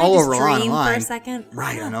 though? It's all over online. For a second?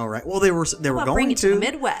 Right, yeah. I know, right? Well, they were going bring it to the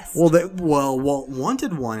Midwest. Well, Walt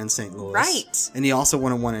wanted one in St. Louis. Right. And he also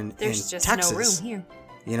wanted one in There's just Texas. no room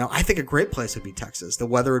here. I think a great place would be Texas. The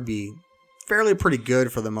weather would be fairly pretty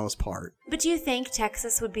good for the most part. But do you think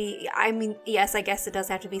Texas would be... I mean, yes, I guess it does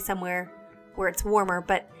have to be somewhere where it's warmer,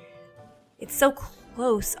 but it's so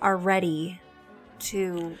close already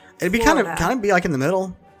to It'd be Florida. kind of be like in the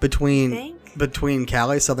middle between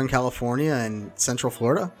Cali, Southern California, and Central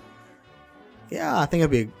Florida. Yeah, I think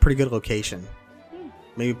it'd be a pretty good location.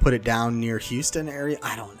 Maybe put it down near Houston area.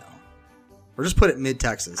 I don't know. Or just put it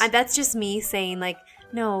mid-Texas. That's just me saying,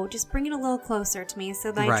 no, just bring it a little closer to me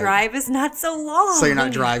so my drive is not so long. So you're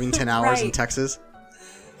not driving 10 hours in Texas?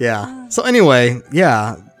 Yeah. So anyway,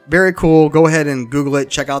 yeah, very cool. Go ahead and Google it.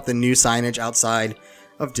 Check out the new signage outside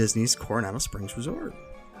of Disney's Coronado Springs Resort.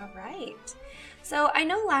 All right. So I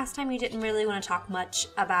know last time you didn't really want to talk much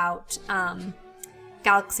about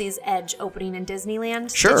Galaxy's Edge opening in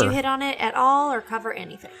Disneyland. Sure. Did you hit on it at all or cover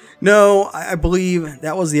anything? No, I believe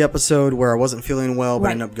that was the episode where I wasn't feeling well, but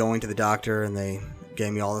Right. ended up going to the doctor, and they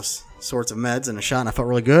gave me all this sorts of meds and a shot, and I felt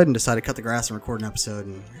really good, and decided to cut the grass and record an episode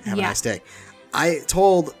and have a Yeah. nice day. I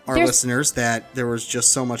told our There's- listeners that there was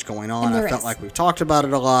just so much going on. And I there felt is. like we've talked about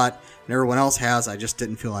it a lot, and everyone else has. I just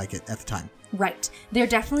didn't feel like it at the time. Right. There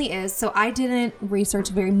definitely is. So I didn't research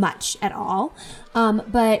very much at all.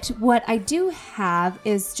 But what I do have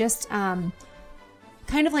is just kind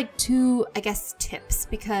of like 2, I guess, tips,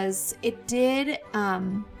 because it did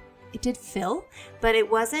fill, but it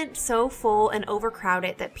wasn't so full and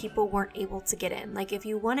overcrowded that people weren't able to get in. Like if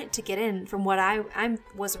you wanted to get in, from what I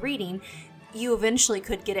was reading, you eventually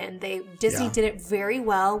could get in. Disney Yeah. did it very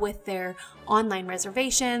well with their online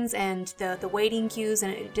reservations and the waiting queues,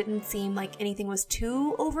 and it didn't seem like anything was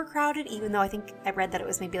too overcrowded, even though I think I read that it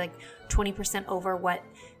was maybe like 20% over what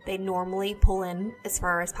they normally pull in as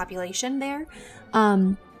far as population there.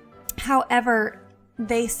 However,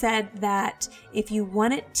 they said that if you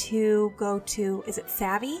wanted to go to, is it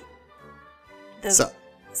Savvy?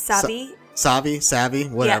 Savvy? Savvy,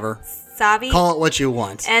 whatever. Yeah, Savvy. Call it what you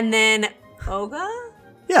want. And then Oga?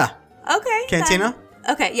 Yeah. Okay. Cantina?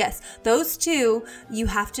 Okay, yes. Those 2 you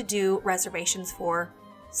have to do reservations for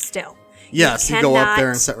still. Yes, you go up there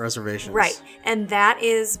and cannot- set reservations. Right. And that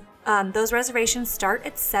is, those reservations start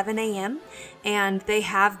at 7 a.m. and they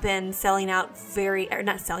have been selling out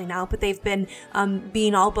not selling out, but they've been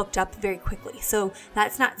being all booked up very quickly. So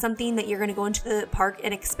that's not something that you're going to go into the park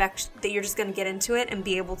and expect that you're just going to get into it and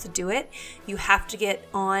be able to do it. You have to get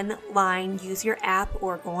online, use your app,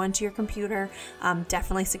 or go onto your computer.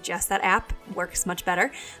 Definitely suggest that app. Works much better.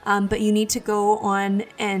 But you need to go on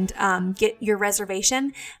and get your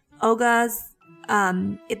reservation. Oga's,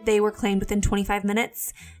 they were claimed within 25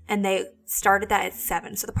 minutes, and they started that at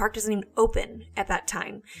 7. So the park doesn't even open at that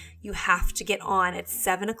time. You have to get on at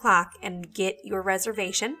 7 o'clock and get your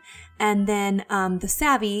reservation. And then the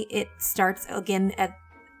Savvy, it starts again at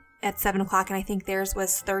 7 o'clock, and I think theirs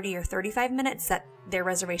was 30 or 35 minutes that their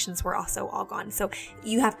reservations were also all gone. So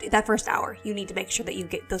you have to, that first hour, you need to make sure that you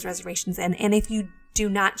get those reservations in. And if you do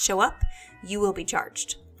not show up, you will be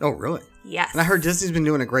charged. Oh, really? Yes. And I heard Disney's been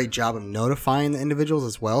doing a great job of notifying the individuals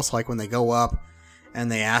as well. So, like when they go up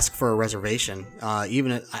and they ask for a reservation,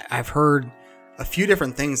 I've heard a few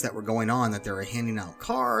different things that were going on. That they were handing out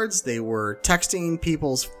cards, they were texting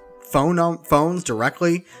people's phones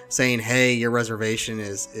directly, saying, "Hey, your reservation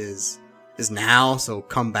is now, so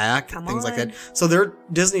come back." Come things like on. that. So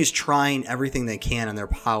Disney's trying everything they can in their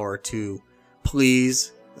power to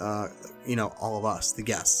please. All of us, the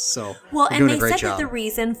guests. So Well, they're and doing they a great said job. that the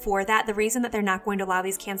reason for that, the reason that they're not going to allow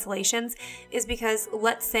these cancellations is because,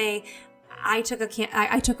 let's say I took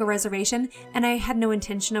a reservation and I had no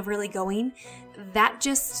intention of really going. That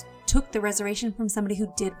just took the reservation from somebody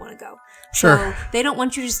who did want to go. Sure. So they don't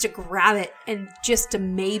want you just to grab it and just to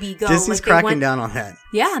maybe go. Disney's Like, they cracking want- down on that.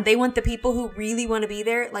 Yeah, they want the people who really want to be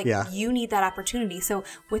there. Like, Yeah. you need that opportunity. So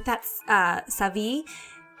with that Savvy,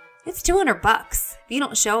 it's $200. If you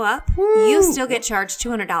don't show up, you still get charged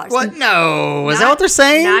 $200. What? No. Is that Not- what they're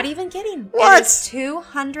saying? Not even kidding. What? It is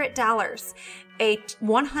 $200. A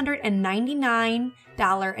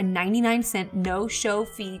 $199.99 no-show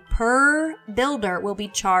fee per builder will be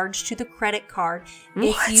charged to the credit card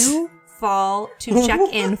if What? you fall to check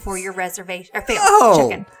in for your reservation or fail to Oh.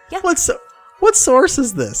 check in. Yeah. What source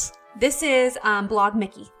is this? This is Blog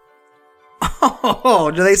Mickey.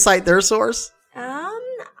 Oh, do they cite their source?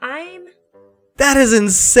 That is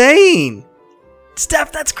insane.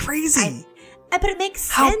 Steph, that's crazy. But it makes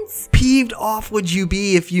How sense. peeved off would you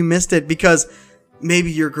be if you missed it because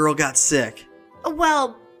maybe your girl got sick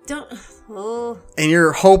Well, don't. Oh. and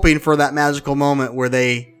you're hoping for that magical moment where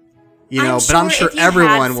they, but I'm sure if you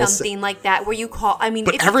everyone had will something say, like that where you call. I mean,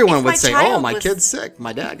 but if, everyone if would my say, "Oh, child my was- kid's sick.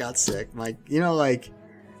 My dad got sick.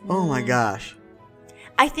 Oh my gosh."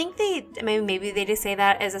 I think maybe they just say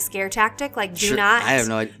that as a scare tactic. Like, do Sure, not. I have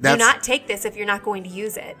no idea. Do not take this if you're not going to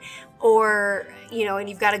use it, or and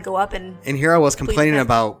you've got to go up and And here I was complaining pay.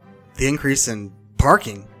 about the increase in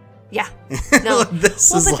parking. yeah. No,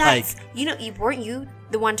 This is but like- that's, weren't you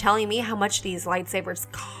the one telling me how much these lightsabers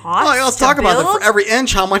cost? Oh, let's to talk about that build? for every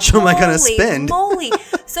inch. How much am I going to Holy spend? moly!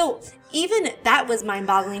 So even that was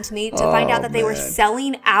mind-boggling to me to find out that they were man.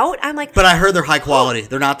 selling out. I'm like, But I heard they're high quality.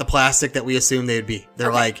 They're not the plastic that we assumed they'd be. They're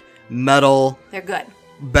Okay. like metal, they're good.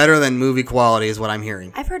 better than movie quality is what I'm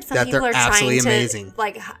hearing. I've heard some that people they're are trying absolutely to amazing.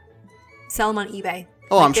 sell them on eBay.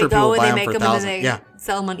 Oh, I'm sure they people go buy and them they for make them and then 1,000. they Yeah.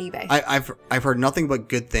 sell them on eBay. I've heard nothing but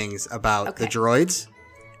good things about the Okay. droids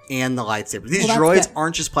and the lightsabers. These Well, that's droids good.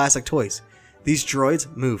 aren't just plastic toys. These droids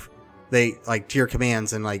move. They like to your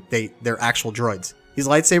commands, and like they're actual droids. These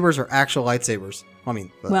lightsabers are actual lightsabers. I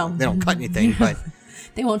mean, Well, they don't cut anything, but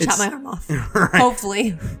They won't chop It's- my arm off. right.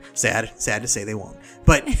 Hopefully. sad to say they won't.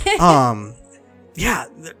 But yeah,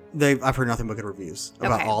 I've heard nothing but good reviews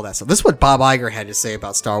about Okay. all that stuff. This is what Bob Iger had to say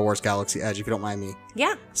about Star Wars Galaxy Edge, if you don't mind me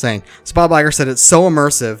Yeah. saying. So Bob Iger said it's so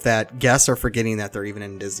immersive that guests are forgetting that they're even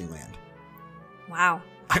in Disneyland. Wow.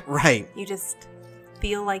 Right. You just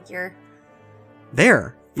feel like you're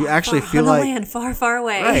There. You actually far feel on the like land far, far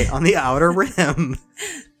away. right on the outer rim.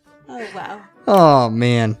 Oh wow. Oh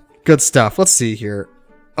man, good stuff. Let's see here.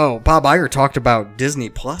 Oh, Bob Iger talked about Disney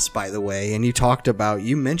Plus, by the way, and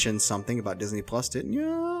you mentioned something about Disney Plus, didn't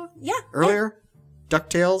you? Yeah. Earlier,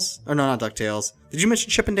 DuckTales? Oh no, not DuckTales. Did you mention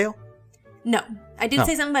Chip and Dale? No, I did Oh.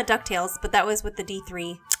 say something about DuckTales, but that was with the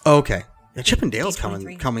D3. Oh, okay. Yeah, Chip and Dale's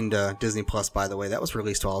D23. coming to Disney Plus, by the way. That was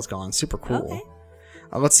released while I was gone. Super cool. Okay.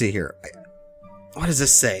 Let's see here. What does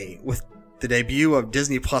this say? With the debut of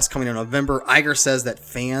Disney Plus coming in November, Iger says that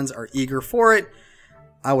fans are eager for it.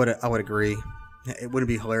 I would agree. It wouldn't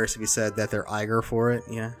be hilarious if he said that they're eager for it.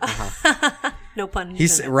 Yeah. Uh-huh. No pun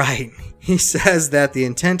He's intended. right. He says that the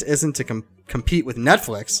intent isn't to compete with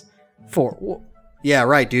Netflix. Yeah,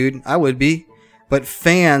 right, dude. I would be. But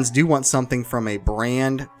fans do want something from a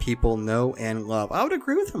brand people know and love. I would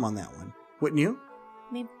agree with him on that one. Wouldn't you?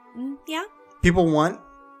 Maybe, yeah. People want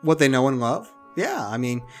what they know and love. Yeah, I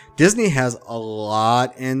mean, Disney has a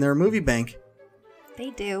lot in their movie bank. They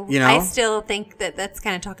do. You know? I still think that that's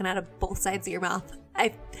kind of talking out of both sides of your mouth.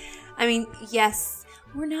 I mean, yes,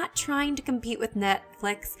 we're not trying to compete with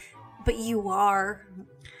Netflix, but you are.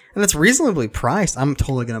 And it's reasonably priced. I'm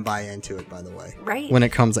totally gonna buy into it, by the way. Right. When it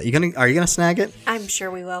comes, are you gonna snag it? I'm sure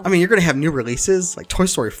we will. I mean, you're gonna have new releases. Like Toy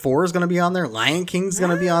Story 4 is gonna be on there. Lion King's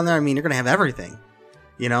gonna be on there. I mean, you're gonna have everything.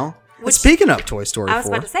 You know. And Which- speaking of Toy Story I was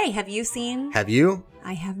 4, about to say, have you seen? have you?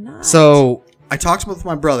 I have not. So I talked with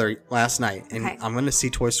my brother last night, and Okay. I'm gonna see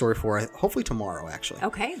Toy Story 4 hopefully tomorrow, actually.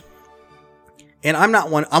 Okay. And I'm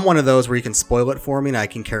one of those where you can spoil it for me, and I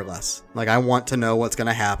can care less. Like I want to know what's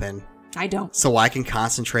gonna happen, I don't. so I can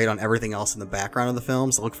concentrate on everything else in the background of the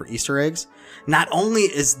films, look for Easter eggs. Not only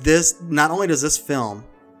does this film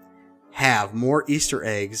have more Easter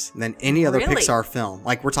eggs than any other Really? Pixar film.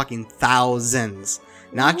 Like we're talking thousands.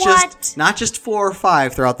 Not What? just 4 or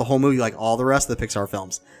 5 throughout the whole movie like all the rest of the Pixar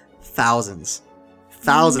films. Thousands. Let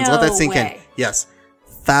that No sink in. way. Yes.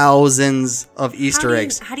 Thousands of Easter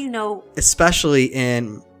eggs, How do you know? especially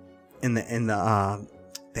in the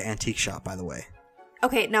antique shop, by the way.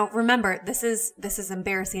 Okay, now remember, this is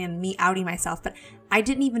embarrassing and me outing myself, but I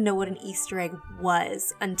didn't even know what an Easter egg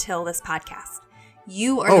was until this podcast.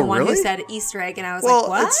 You are Oh, the one really? who said Easter egg, and I was like,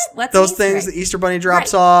 "What? it's What's those an Easter things egg?" the Easter Bunny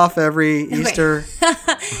drops Right. off every Okay. Easter.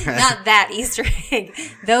 Not that Easter egg.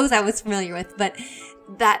 Those I was familiar with, but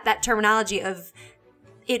that terminology of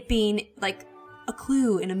it being like a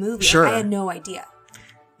clue in a movie, Sure. I had no idea.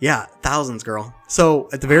 Yeah, thousands, girl. So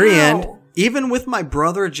at the very Wow. end, even with my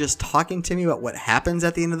brother just talking to me about what happens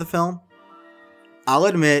at the end of the film, I'll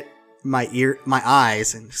admit my ears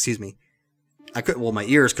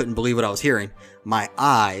couldn't believe what I was hearing. My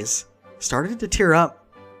eyes started to tear up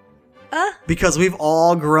because we've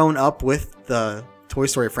all grown up with the Toy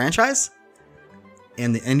Story franchise,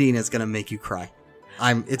 and the ending is gonna make you cry.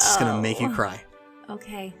 It's just gonna make you cry.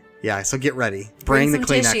 Okay. Yeah, so get ready. Bring the some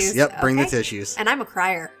Kleenex. tissues, Yep, bring the okay? tissues. And I'm a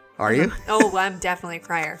crier. Are you? Oh, I'm definitely a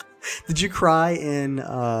crier. Did you cry in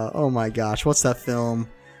oh my gosh, what's that film?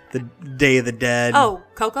 The Day of the Dead. Oh,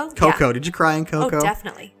 Coco? Coco. Yeah. Did you cry in Coco? Oh,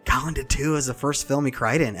 definitely. Colin did too. It was the first film he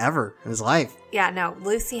cried in ever in his life. Yeah, no,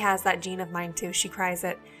 Lucy has that gene of mine too. She cries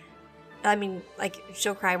at, I mean, like,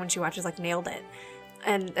 she'll cry when she watches, like, Nailed It.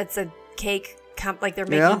 And it's a cake, like, they're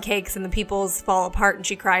making Yeah? cakes and the people's fall apart and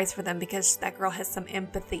she cries for them because that girl has some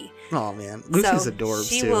empathy. Oh man, Lucy's so adorbs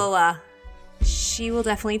she too. she will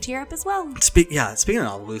definitely tear up as well. Speaking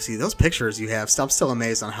of Lucy, those pictures you have, I'm still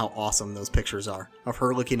amazed on how awesome those pictures are of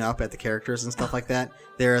her looking up at the characters and stuff like that.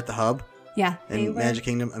 There at the hub Yeah, they in were- Magic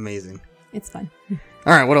Kingdom, amazing. It's fun.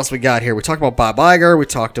 All right, what else we got here? We talked about Bob Iger. We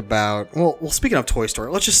talked about well, speaking of Toy Story,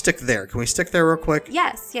 let's just stick there. Can we stick there real quick?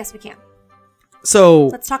 Yes, we can. So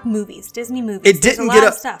Let's talk movies, Disney movies. it There's didn't a lot of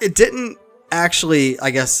get stuff. it didn't actually, I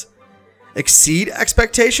guess, exceed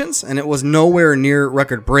expectations, and it was nowhere near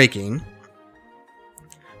record breaking.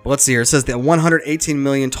 But let's see here. It says that 118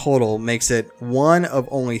 million total makes it one of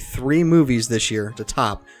only 3 movies this year to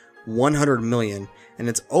top 100 million in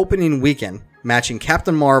its opening weekend, matching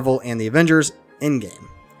Captain Marvel and the Avengers Endgame.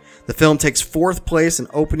 The film takes 4th place in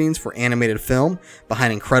openings for animated film,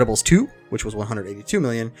 behind Incredibles 2, which was 182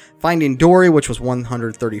 million, Finding Dory, which was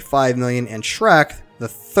 135 million, and Shrek the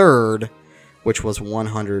Third, which was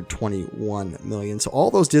 121 million. So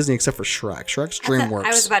all those Disney except for Shrek. Shrek's DreamWorks. I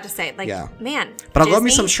was about to say, like, Yeah. man. But I love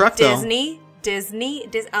me some Shrek, though. Disney.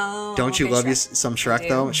 Oh, Don't you okay, love you Shrek. some Shrek,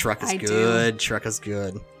 though? Shrek is I do. good. Shrek is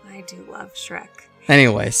good. I do love Shrek.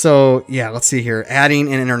 Anyway, so yeah, let's see here. Adding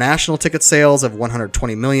in international ticket sales of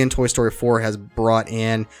 120 million, Toy Story 4 has brought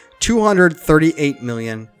in 238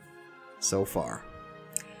 million so far.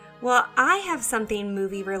 Well, I have something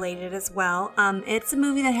movie related as well. It's a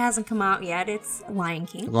movie that hasn't come out yet. It's Lion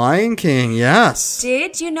King. Lion King, yes.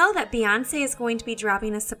 Did you know that Beyonce is going to be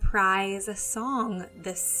dropping a surprise song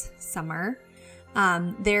this summer?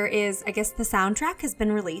 There is, I guess the soundtrack has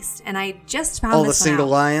been released, and I just found All the this one single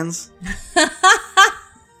out. lions.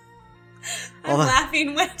 I'm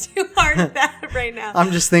laughing way too hard at that right now.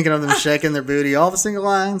 I'm just thinking of them shaking their booty. All the single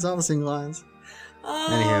lions. All the single lions.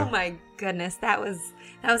 Oh Anyhow. my goodness, that was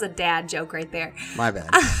a dad joke right there. My bad.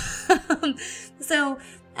 So,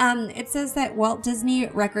 it says that Walt Disney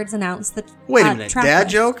Records announced the Wait a minute. track Dad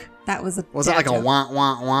list. joke? That was a Was dad that like joke. a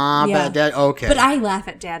wah? Yeah. Dad? Okay. But I laugh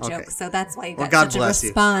at dad Okay. jokes, so that's why you Well, got God such a bless you.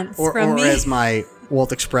 response Or from me. as my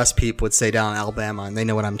Walt Express peep would say down in Alabama, and they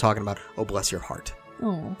know what I'm talking about. Oh, bless your heart.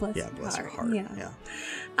 Oh, bless Yeah, bless your heart.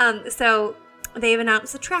 Yeah. So they've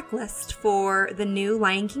announced the track list for the new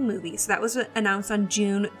Lion King movie. So that was announced on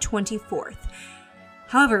June 24th.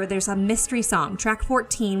 However, there's a mystery song. Track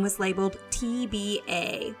 14 was labeled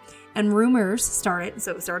TBA. And rumors started,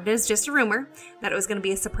 so it started as just a rumor, that it was going to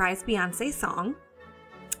be a surprise Beyonce song.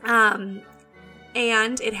 And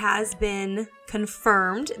it has been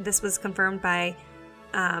confirmed. This was confirmed by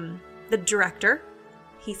the director.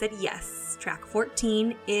 He said yes, track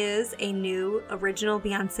 14 is a new original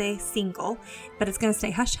Beyonce single, but it's going to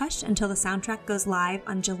stay hush-hush until the soundtrack goes live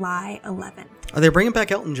on July 11th. Are they bringing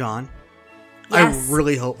back Elton John? Yes. I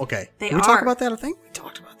really hope. Okay. They Can we talk are. about that? I think we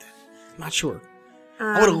talked about that. I'm not sure.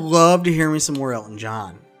 I would have loved to hear me some more Elton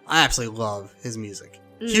John. I absolutely love his music.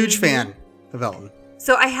 Huge fan of Elton.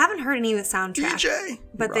 So I haven't heard any of the soundtrack, DJ.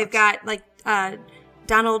 but they've got like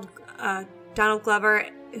Donald Glover,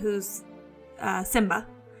 who's Simba.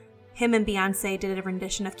 Him and Beyonce did a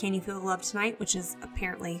rendition of Can You Feel the Love Tonight, which is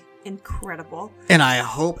apparently incredible. And I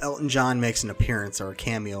hope Elton John makes an appearance or a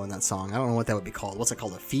cameo in that song. I don't know what that would be called. What's it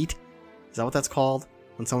called? A feat? Is that what that's called?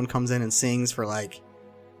 When someone comes in and sings for like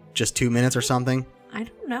just 2 minutes or something? I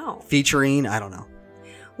don't know. Featuring? I don't know.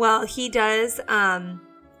 Well, he does.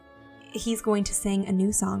 He's going to sing a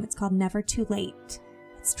new song. It's called Never Too Late.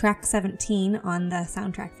 It's track 17 on the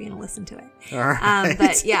soundtrack if you want to listen to it. All right.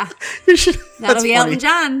 But yeah, You should- that'll that's be funny. Elton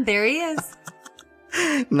John. There he is.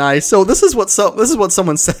 Nice. So this is what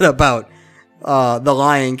someone said about the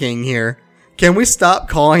Lion King here. Can we stop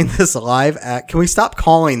calling this Can we stop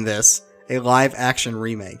calling this a live action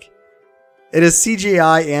remake? It is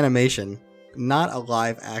CGI animation, not a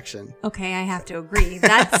live action. Okay, I have to agree.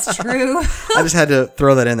 That's true. I just had to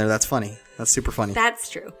throw that in there. That's funny. That's super funny. That's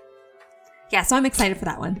true. Yeah, so I'm excited for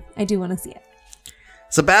that one. I do want to see it.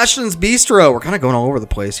 Sebastian's Bistro. We're kind of going all over the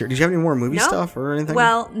place here. Did you have any more movie No. stuff or anything?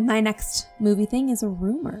 Well, my next movie thing is a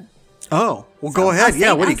rumor. Oh, well, go So ahead. I'll Yeah,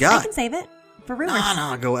 save- what do you I got? can save it for rumors.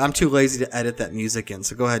 No, go. I'm too lazy to edit that music in,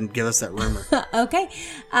 so go ahead and give us that rumor. Okay.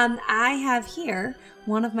 I have here,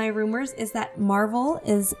 one of my rumors is that Marvel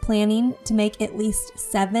is planning to make at least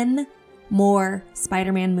 7 more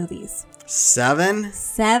Spider-Man movies. 7?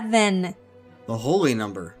 7. The holy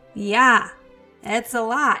number. Yeah. It's a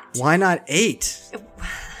lot. Why not 8?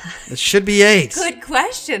 It should be 8. Good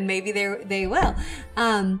question. Maybe they will.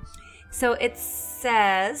 So it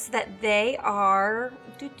says that they are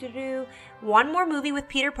one more movie with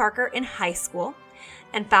Peter Parker in high school.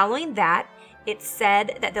 And following that, it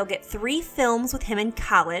said that they'll get 3 films with him in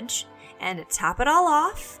college. And to top it all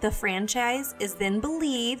off, the franchise is then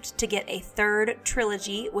believed to get a 3rd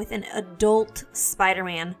trilogy with an adult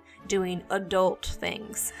Spider-Man doing adult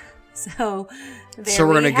things. So there So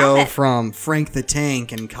we're we going to have go it. from Frank the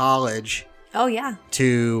Tank in college Oh, yeah.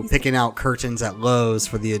 to picking out curtains at Lowe's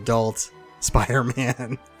for the adult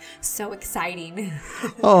Spider-Man. So exciting.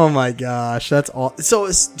 Oh my gosh, that's all. So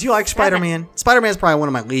do you like Spider-Man? Spider-Man is probably one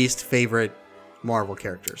of my least favorite Marvel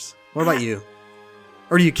characters. What about you?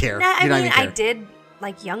 Or do you care? No, Do you not I mean, even I care? did,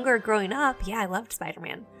 like, younger growing up. Yeah, I loved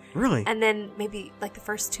Spider-Man. Really? And then maybe, like, the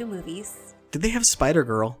first 2 movies. Did they have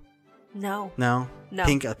Spider-Girl? No. No? No.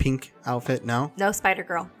 A pink outfit? No? No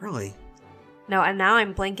Spider-Girl. Really? No, and now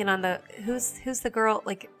I'm blanking on the... Who's the girl,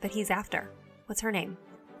 like, that he's after? What's her name?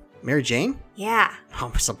 Mary Jane? Yeah.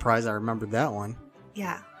 I'm surprised I remembered that one.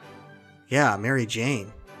 Yeah. Yeah, Mary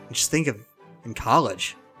Jane. Just think of in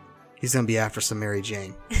college, he's going to be after some Mary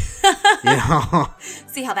Jane. You know?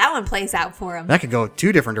 See how that one plays out for him. That could go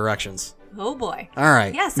 2 different directions. Oh boy. All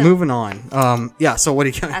right. Yeah, so- moving on. Yeah. So what do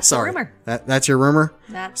you? That's the sorry. rumor. That's your rumor.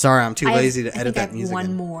 Sorry, I'm too lazy to edit that music. I have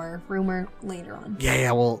one in. more rumor later on.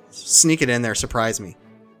 Yeah. Well, sneak it in there. Surprise me.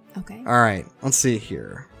 Okay. All right. Let's see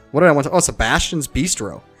here. What did I want to? Oh, Sebastian's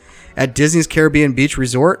Bistro at Disney's Caribbean Beach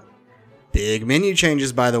Resort. Big menu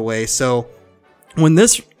changes, by the way. So when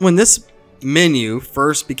this menu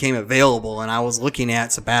first became available, and I was looking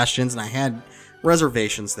at Sebastian's, and I had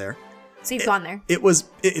reservations there. So you've gone there.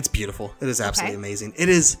 It's beautiful. It is absolutely amazing.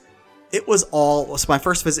 It was all, so my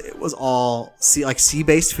first visit, it was all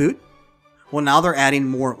sea-based food. Well, now they're adding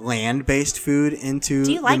more land-based food into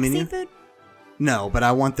Do you like the menu. seafood? No, but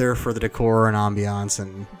I went there for the decor and ambiance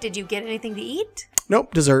and... Did you get anything to eat?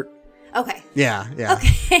 Nope, dessert. Okay. Yeah.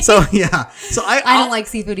 Okay. So, yeah. So I don't like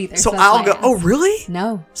seafood either. So that's I'll why go, I asked. oh, really?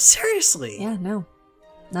 No. Seriously? Yeah, no.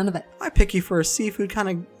 None of it. I pick you for a seafood kind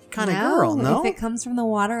of girl, no? If it comes from the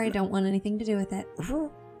water, I don't want anything to do with it.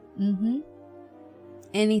 Mm-hmm.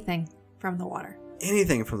 Anything from the water.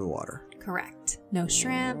 Anything from the water. Correct. No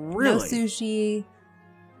shrimp, Really? no sushi,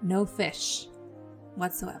 no fish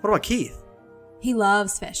whatsoever. What about Keith? He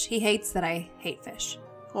loves fish. He hates that I hate fish.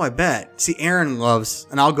 Oh, I bet. See, Erin loves,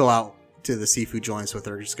 and I'll go out to the seafood joints with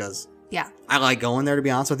her just because Yeah. I like going there, to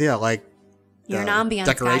be honest with you. I like You're an the ambiance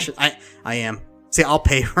decoration. guy. I am. See, I'll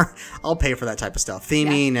pay for that type of stuff.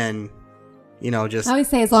 Theming and, just... I always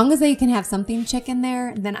say, as long as they can have something chicken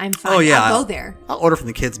there, then I'm fine. Oh, yeah. I'll go there. I'll order from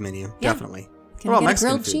the kids menu, Yeah. definitely. Can What I about get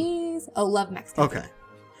Mexican grilled food? cheese? Oh, love Mexican Okay. food.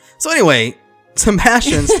 So anyway,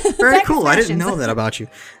 Sebastian's, very Back to cool. I didn't know Sebastian's. that about you.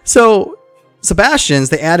 So Sebastian's,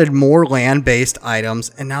 they added more land-based items,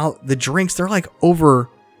 and now the drinks, there's like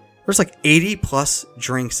 80 plus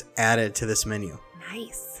drinks added to this menu.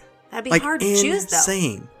 Nice. That'd be Like hard to choose, though.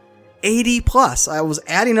 insane. 80 plus. I was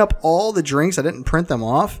adding up all the drinks. I didn't print them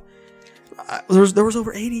off. There was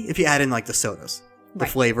over 80 if you add in like the sodas, the Right.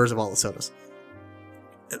 flavors of all the sodas.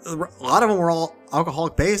 A lot of them were all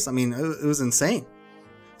alcoholic based. I mean, it was insane.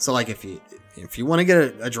 So like if you want to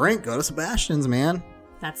get a drink, go to Sebastian's, man.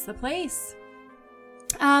 That's the place.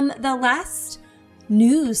 The last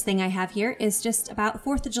news thing I have here is just about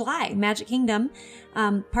 4th of July, Magic Kingdom.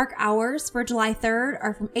 Park hours for July 3rd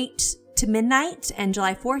are from 8 to midnight, and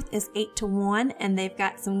July 4th is 8 to 1, and they've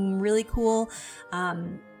got some really cool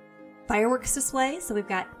fireworks displays. So we've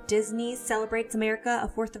got Disney Celebrates America, a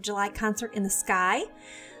 4th of July concert in the sky.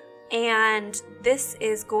 And this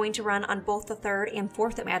is going to run on both the 3rd and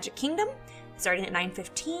 4th at Magic Kingdom, starting at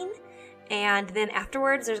 9:15. And then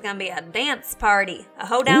afterwards, there's going to be a dance party, a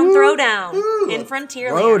hoedown throwdown in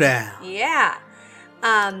Frontierland. Throwdown. Yeah.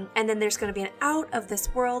 And then there's going to be an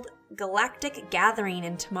out-of-this-world galactic gathering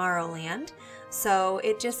in Tomorrowland. So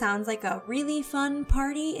it just sounds like a really fun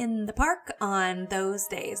party in the park on those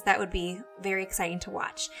days. That would be very exciting to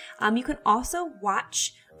watch. You can also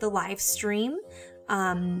watch the live stream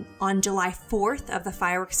on July 4th of the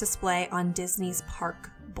fireworks display on Disney's Park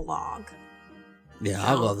blog. Yeah,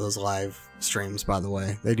 I love those live streams, by the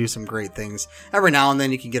way. They do some great things. Every now and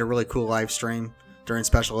then you can get a really cool live stream during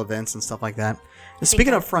special events and stuff like that. And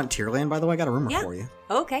speaking of Frontierland, by the way, I got a rumor for you.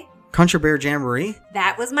 Okay. Country Bear Jamboree.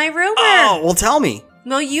 That was my rumor. Oh, well, tell me.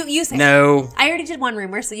 No, you say. No. I already did one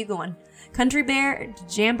rumor, so you go on. Country Bear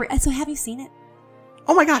Jamboree. So have you seen it?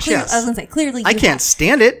 Oh my gosh, yes. I was gonna say clearly. I can't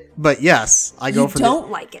stand it, but yes, I go for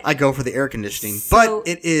like it. I go for the air conditioning, So-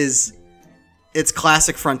 but it's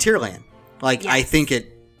classic Frontierland. Like I Yes. think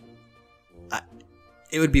it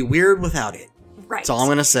would be weird without it. Right. That's all I'm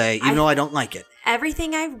gonna say, even though I don't like it.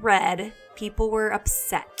 Everything I've read, people were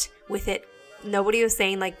upset with it. Nobody was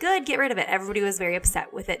saying like, good, get rid of it. Everybody was very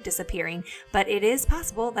upset with it disappearing. But it is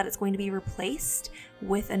possible that it's going to be replaced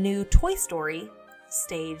with a new Toy Story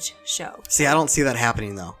stage show. See, I don't see that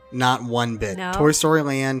happening though. Not one bit. No? Toy Story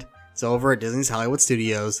Land is over at Disney's Hollywood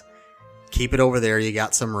Studios. Keep it over there. You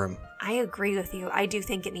got some room. I agree with you. I do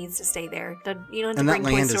think it needs to stay there. You don't have to And that bring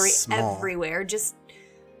Toy land is Story small. everywhere. Just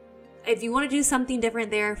if you want to do something different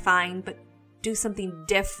there, fine. But do something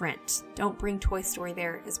different. Don't bring Toy Story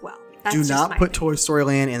there as well. That's Do just not my put opinion. Toy Story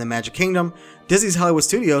Land in the Magic Kingdom. Disney's Hollywood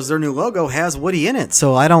Studios, their new logo has Woody in it,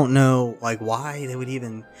 so I don't know like why they would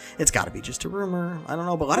even. It's got to be just a rumor. I don't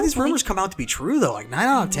know, but a lot of these Hopefully. rumors come out to be true though. Like 9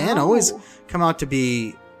 out of 10 know. always come out to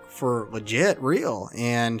be for legit, real,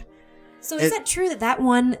 and So is that true that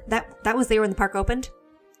one that was there when the park opened?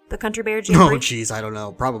 The Country Bear oh Jamboree? jeez, I don't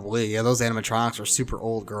know. Probably, yeah. Those animatronics are super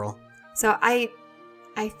old, girl. So I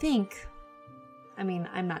think, I mean,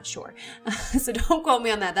 I'm not sure. So don't quote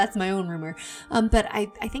me on that. That's my own rumor. But I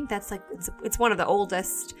think that's like, it's one of the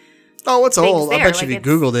oldest. Oh, it's things old. I there, bet like you if you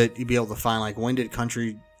it's- Googled it, you'd be able to find like when did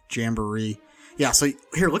Country Jamboree. Yeah, so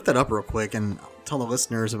here, look that up real quick, and tell the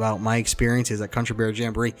listeners about my experiences at Country Bear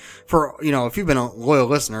Jamboree. For if you've been a loyal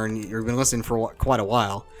listener and you've been listening for quite a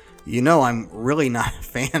while, I'm really not a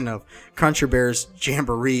fan of Country Bear's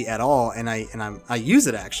Jamboree at all, and I use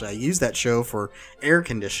it actually. I use that show for air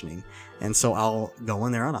conditioning, and so I'll go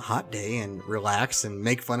in there on a hot day and relax and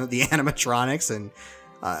make fun of the animatronics, and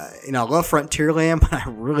I love Frontierland, but I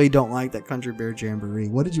really don't like that Country Bear Jamboree.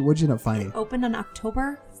 What'd you end up finding? It opened on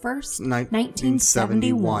October 1st,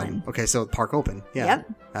 1971. Okay, so the park opened. Yeah. Yep.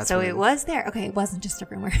 That's so when it was there. Okay, it wasn't just a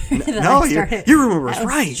rumor. No, your rumor was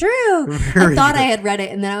right. True. Very I thought good. I had read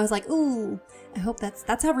it, and then I was like, ooh, I hope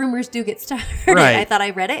that's how rumors do get started. Right. I thought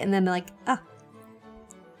I read it, and then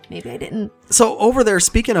maybe I didn't. So over there,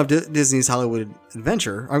 speaking of Disney's Hollywood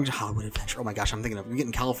Adventure, oh my gosh, I'm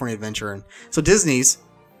getting California Adventure, and so Disney's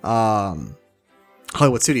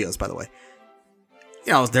Hollywood Studios, by the way.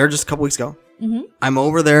 I was there just a couple weeks ago. Mm-hmm. I'm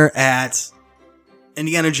over there at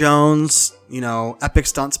Indiana Jones, Epic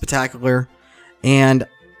Stunt Spectacular, and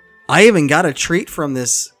I even got a treat from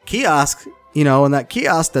this kiosk, and that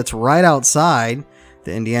kiosk that's right outside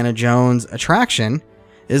the Indiana Jones attraction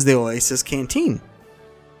is the Oasis Canteen.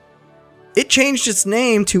 It changed its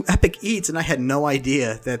name to Epic Eats, and I had no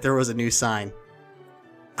idea that there was a new sign.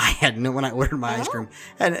 When I ordered my ice cream,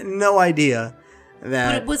 I had no idea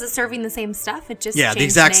that. Was it serving the same stuff? It just the changed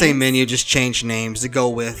exact names? same menu, just changed names to go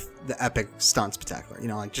with the Epic Stunt Spectacular.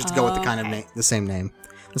 Just to go with the kind of the same name,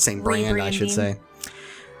 the same brand, I should say.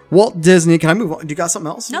 Walt Disney. Can I move on? Do you got something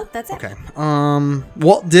else? Nope, that's it. Okay.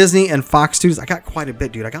 Walt Disney and Fox Studios. I got quite a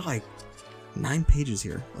bit, dude. I got like 9 pages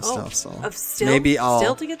here of stuff. So maybe I'll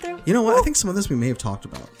still to get through. You know what? I think some of this we may have talked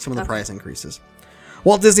about. Some of the price increases.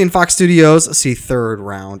 Walt Disney and Fox Studios see third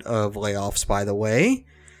round of layoffs, by the way.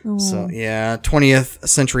 So, 20th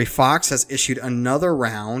Century Fox has issued another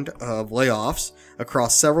round of layoffs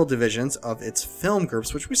across several divisions of its film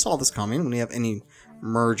groups, which we saw this coming when you have any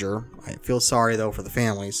merger. I feel sorry, though, for the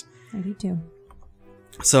families. I do, too.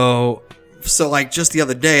 So like, just the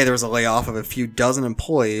other day, there was a layoff of a few dozen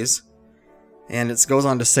employees, and it goes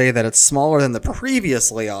on to say that it's smaller than the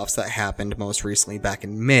previous layoffs that happened most recently back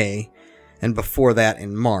in May, and before that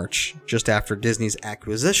in March, just after Disney's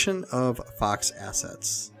acquisition of Fox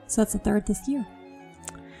assets. So that's the third this year.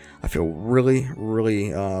 I feel really,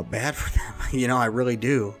 really bad for them. I really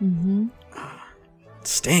do. Mm-hmm. It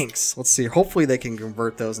stinks. Let's see. Hopefully they can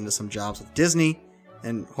convert those into some jobs with Disney,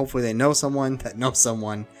 and hopefully they know someone that knows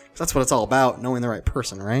someone. 'Cause that's what it's all about, knowing the right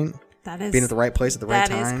person, right? That is. Being at the right place at the right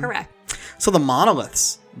time. That is correct. So the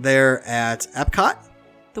monoliths, they're at Epcot.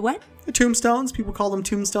 The what? The tombstones. People call them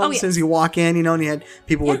tombstones. Oh, yes. As soon as you walk in, and you had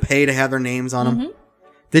people would pay to have their names on them. Mm-hmm.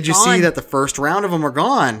 Did you see Gone. that the first round of them are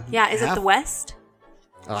gone? Yeah, is it the West?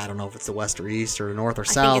 Oh, I don't know if it's the West or East or North or I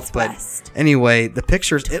South. think it's but West. anyway, the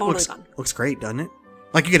pictures, Totally it gone. looks great, doesn't it?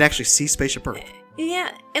 Like you could actually see Spaceship Earth.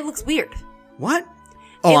 Yeah, it looks weird. What?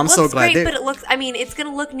 Oh, I'm so glad. It looks great, but it looks. I mean, it's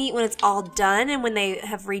gonna look neat when it's all done and when they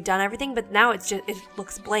have redone everything. But now it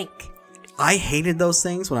looks blank. I hated those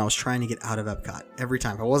things when I was trying to get out of Epcot. Every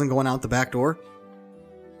time. If I wasn't going out the back door.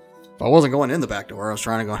 If I wasn't going in the back door, I was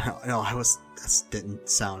trying to go out. No, that didn't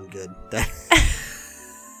sound good.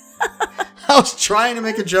 I was trying to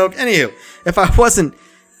make a joke. Anywho, if I wasn't.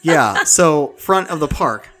 Yeah, so front of the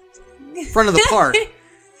park.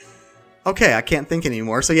 Okay, I can't think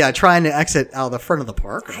anymore. So yeah, trying to exit out of the front of the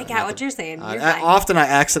park. I got what you're saying. You're fine. Often I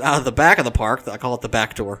exit out of the back of the park. I call it the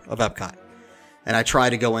back door of Epcot. And I try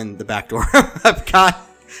to go in the back door of Epcot.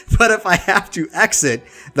 But if I have to exit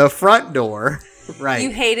the front door, right. You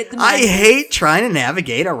hate it the most. I hate trying to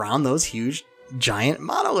navigate around those huge, giant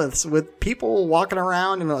monoliths with people walking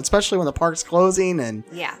around, especially when the park's closing. And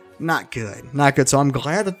yeah. Not good. Not good. So I'm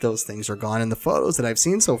glad that those things are gone. And the photos that I've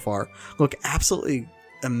seen so far look absolutely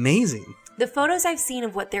amazing. The photos I've seen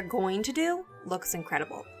of what they're going to do looks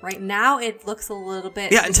incredible. Right now, it looks a little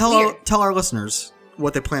bit Yeah, and tell weird. our listeners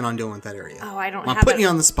what they plan on doing with that area. Oh, I don't I'm have putting it. you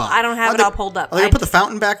on the spot. I don't have it all pulled up. Are they going to put the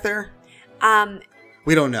fountain back there? I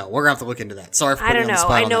We don't know. We're going to have to look into that. Sorry for putting don't you on the know.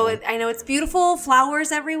 spot. I know on that it. I know it's beautiful.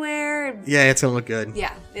 Flowers everywhere. one. Yeah, it's going to look good.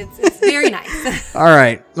 Yeah, it's very nice. All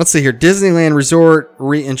right. Let's see here. Disneyland Resort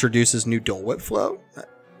reintroduces new Dole Whip float.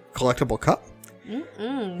 Collectible cup.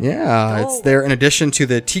 Yeah, it's there. In addition to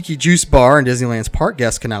the Tiki Juice Bar in Disneyland's park,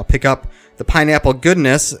 guests can now pick up the pineapple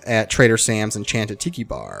goodness at Trader Sam's Enchanted Tiki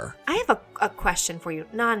Bar. I have a question for you.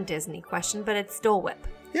 Non-Disney question, but it's Dole Whip.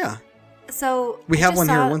 Yeah. So We I have just one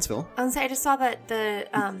here saw- in Wentzville. I was gonna say, I just saw that the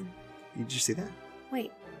Did you see that?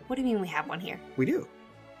 Wait, what do you mean we have one here? We do.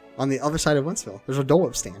 On the other side of Wentzville. There's a Dole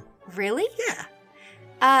Whip stand. Really?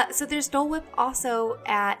 Yeah. So there's Dole Whip also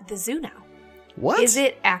at the zoo now. What? Is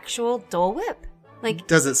it actual Dole Whip? Like,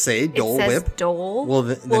 Does it say Dole it says Whip? Dole. Well,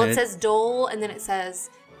 then it says Dole, and then it says,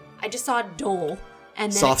 I just saw Dole,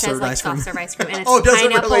 and then Soft it says serve like ice cream. soft serve ice cream, and it's Oh, does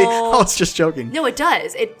pineapple. it really? I was just joking. No, it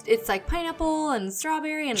does. It's like pineapple and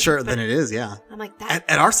strawberry and Sure, but then it is, yeah. I'm like that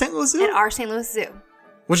At our St. Louis Zoo? at our St. Louis Zoo,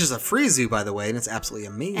 Which is a free zoo, by the way, and it's absolutely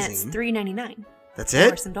amazing. and it's $3.99 That's for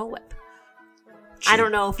it? some Dole Whip. I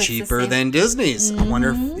don't know if it's the cheaper same- than Disney's. I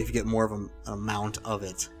wonder if you get more of an amount of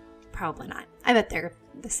it. Probably not. I bet they're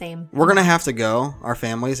the same. We're gonna have to go, our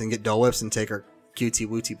families, and get Dole Whips and take our cutesy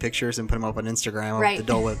wootsy pictures and put them up on Instagram Right. of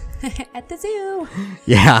the Dole Whip. at the zoo.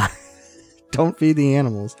 Yeah. Don't feed the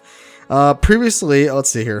animals. Previously, let's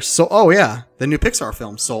see here. So, the new Pixar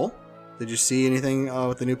film, Soul. Did you see anything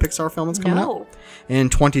with the new Pixar film that's coming out? No. In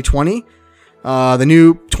 2020. The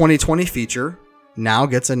new 2020 feature now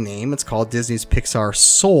gets a name. It's called Disney's Pixar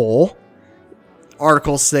Soul.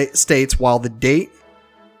 Article states while the date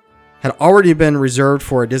had already been reserved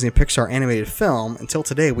for a Disney Pixar animated film, until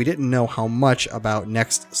today we didn't know how much about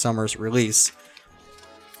next summer's release.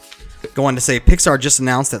 Going to say Pixar just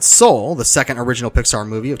announced that Soul, the second original Pixar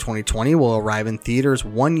movie of 2020, will arrive in theaters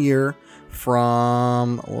 1 year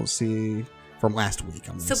from, from last week.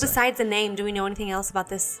 So besides the name, do we know anything else about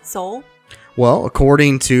this Soul? Well,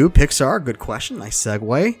 according to Pixar, good question, nice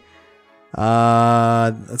segue.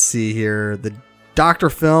 Let's see here. The Doctor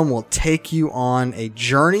film will take you on a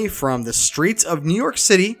journey from the streets of New York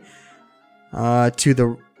City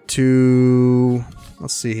to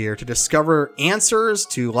discover answers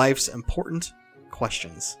to life's important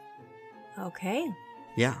questions. Okay.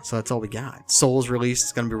 Yeah, so that's all we got. Soul's released.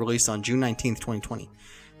 It's going to be released on June 19th, 2020.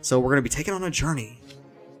 So we're going to be taking on a journey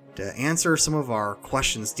to answer some of our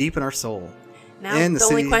questions deep in our soul. Now, in the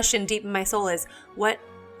only question deep in my soul is, what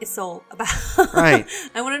is Soul about? Right.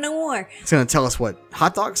 I want to know more. It's going to tell us what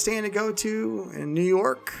hot dog stand to go to in New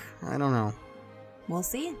York. I don't know. We'll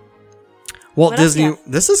see. Walt What else Disney. you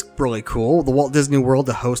have? This is really cool. The Walt Disney World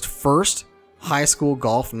to host first high school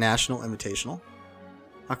golf national invitational.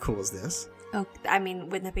 How cool is this? Oh, I mean,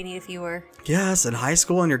 wouldn't that be neat if you were? Yes, in high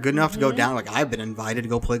school and you're good enough to go down. Like, I've been invited to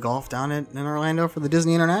go play golf down in Orlando for the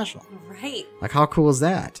Disney International. Right. Like, how cool is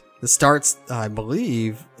that? This starts, I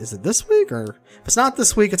believe, is it this week? Or if it's not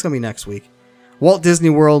this week, it's going to be next week. Walt Disney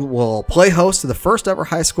World will play host to the first ever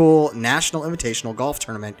high school national invitational golf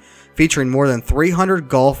tournament featuring more than 300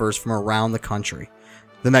 golfers from around the country.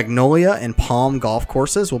 The Magnolia and Palm golf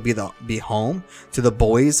courses will be home to the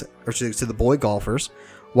the boy golfers,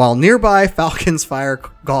 while nearby Falcons Fire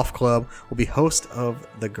Golf Club will be host of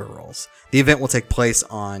the girls. The event will take place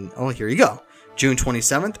on, June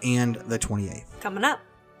 27th and the 28th. Coming up.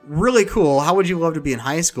 Really cool. How would you love to be in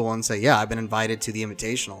high school and say, yeah, I've been invited to the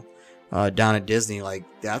invitational down at Disney? Like,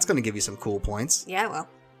 that's going to give you some cool points. Yeah, well.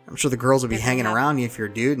 I'm sure the girls will be Good hanging enough. around you if you're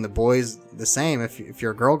a dude, and the boys the same if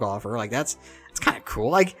you're a girl golfer. Like, it's kind of cool.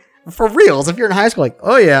 Like, for reals, if you're in high school, like,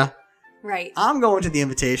 oh yeah, Right. I'm going to the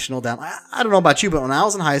invitational down. I don't know about you, but when I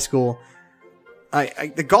was in high school,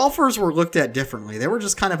 the golfers were looked at differently. They were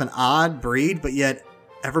just kind of an odd breed, but yet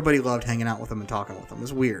everybody loved hanging out with them and talking with them. It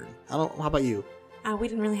was weird. How about you? We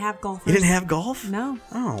didn't really have golfers. You didn't have golf? No.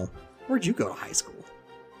 Oh, where'd you go to high school?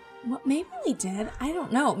 Well, maybe we did. I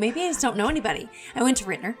don't know. Maybe I just don't know anybody. I went to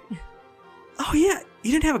Rittner. Oh yeah,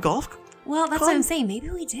 you didn't have a golf? Well, that's Club? what I'm saying.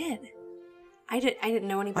 Maybe we did. I didn't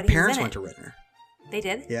know My anybody. parents who went was to in it. Rittner. They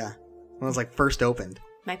did. Yeah, when it was like first opened.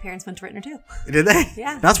 My parents went to Rittner too. Did they?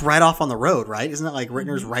 Yeah. That's right off on the road, right? Isn't it like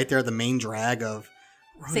Rittner's right there, the main drag of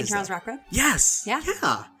what road St. is Charles that? Rock Road. Yes. Yeah.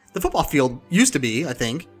 Yeah. The football field used to be, I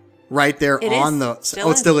think, right there It on is. the.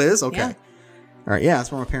 Still it still is. Okay. Yeah. All right. Yeah,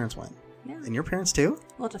 that's where my parents went. Yeah. And your parents too.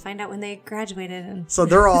 We'll have to find out when they graduated and So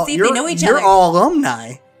they're all. see if you're, they know each you're other. all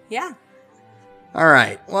alumni. Yeah. All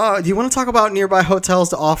right. Well, do you want to talk about nearby hotels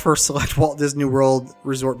to offer select Walt Disney World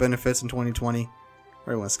resort benefits in 2020? Or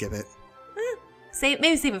do you want to skip it?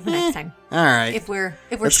 Maybe save it for next time. All right. If we're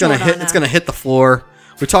It's short gonna hit. on, It's gonna hit the floor.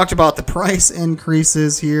 We talked about the price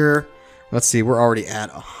increases here. Let's see. We're already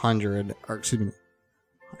at 100. Or excuse me.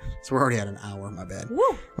 So we're already at an hour. My bad. Woo.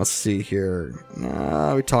 Let's see here.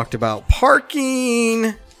 We talked about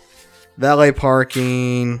parking, valet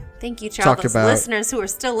parking. Thank you to all Talked those about- listeners who are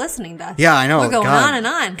still listening to us. Yeah, I know. We're going God, on and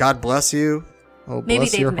on. God bless you. Oh, Maybe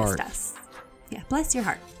bless your they've heart. missed us. Yeah, bless your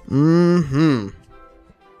heart. Mm-hmm.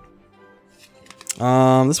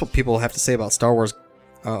 This is what people have to say about Star Wars.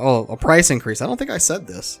 A price increase. I don't think I said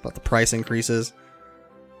this about the price increases.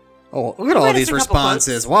 Oh, look at all read us these a couple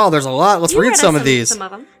responses. quotes. Wow, there's a lot. Let's You read read us some of these. Some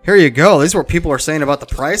of them. Here you go. These are what people are saying about the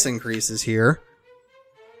price increases here.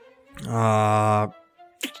 I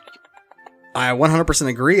 100%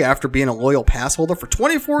 agree. After being a loyal pass holder for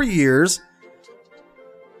 24 years,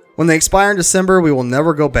 When they expire in December, we will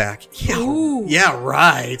never go back. Yeah, Ooh. yeah,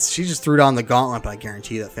 right. She just threw down the gauntlet, but I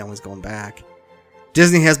guarantee you that family's going back.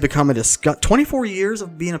 Disney has become a 24 years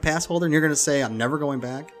of being a pass holder, and you're going to say, I'm never going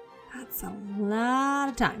back? That's a lot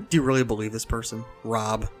of time. Do you really believe this person?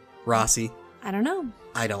 Rob? Rossi? I don't know.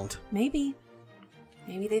 I don't. Maybe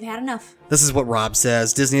they've had enough. This is what Rob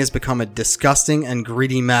says. Disney has become a disgusting and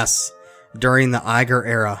greedy mess during the Iger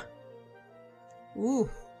era. Ooh,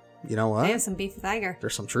 You know what? they have some beef with Iger.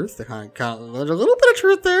 There's some truth. There's a little bit of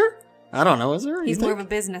truth there. I don't know. Is there? He's You more think? of a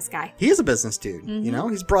business guy. He is a business dude. You know,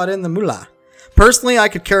 he's brought in the moolah. Personally, I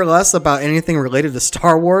could care less about anything related to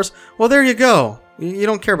Star Wars. Well, there you go. You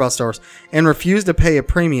don't care about Star Wars. And refuse to pay a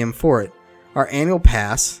premium for it. Our annual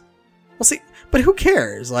pass. Well, see, but who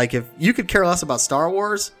cares? Like, if you could care less about Star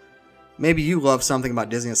Wars, maybe you love something about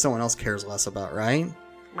Disney that someone else cares less about, right?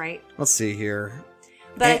 Right. Let's see here.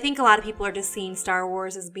 But I And- think a lot of people are just seeing Star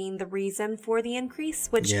Wars as being the reason for the increase,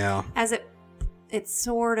 which Yeah. as it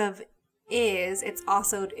sort of is, it's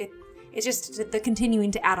also it's just the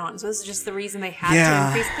continuing to add on. So this is just the reason they had to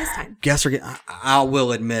increase it this time. Guests are getting, I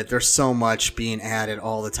will admit, there's so much being added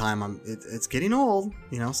all the time. It's getting old.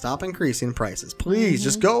 You know, stop increasing prices. Please,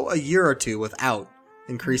 just go a year or two without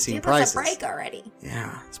increasing Give prices. us a break already.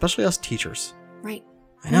 Yeah, especially us teachers. Right.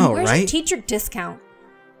 I know, Where's right? your teacher discount?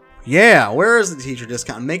 Yeah, where is the teacher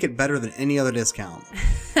discount? Make it better than any other discount.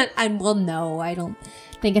 And well, no, I don't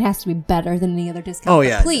think it has to be better than any other discount. Oh, but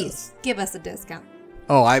yeah, it please give us a discount.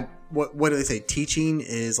 Oh, what do they say? Teaching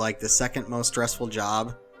is like the second most stressful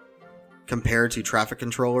job compared to traffic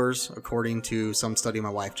controllers, according to some study my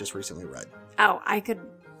wife just recently read. Oh, I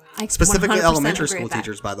Specifically 100% elementary agree school with that.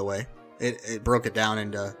 teachers, by the way. It broke it down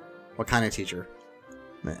into what kind of teacher.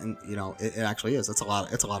 And you know, it actually is. It's a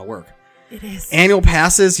lot of work. It is. Annual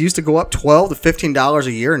passes used to go up $12 to $15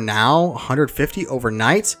 a year, now $150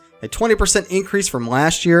 overnight, a 20% increase from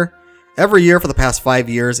last year. Every year for the past 5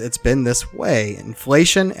 years, it's been this way.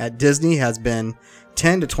 Inflation at Disney has been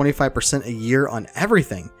 10 to 25% a year on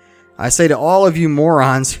everything. I say to all of you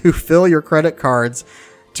morons who fill your credit cards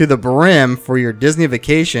to the brim for your Disney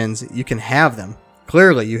vacations, you can have them.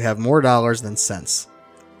 Clearly, you have more dollars than cents.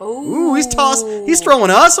 Ooh, he's throwing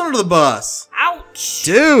us under the bus. Ouch.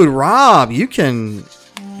 Dude, Rob, you can.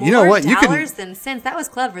 You know what? You dollars can. than cents. That was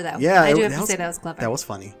clever, though. Yeah, I do have to say that was clever. That was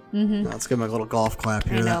funny. Mm-hmm. Let's give him a little golf clap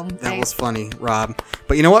here. I know. That was funny, Rob.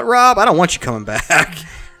 But you know what, Rob? I don't want you coming back.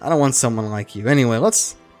 I don't want someone like you. Anyway, I want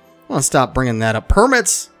to stop bringing that up.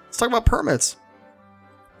 Permits. Let's talk about permits.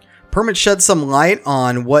 Permits shed some light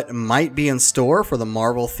on what might be in store for the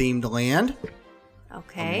Marvel-themed land.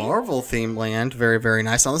 Okay. A Marvel-themed land. Very, very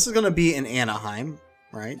nice. Now, this is going to be in Anaheim,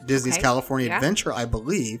 right? Disney's Okay. California Yeah. Adventure, I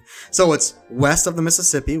believe. So it's west of the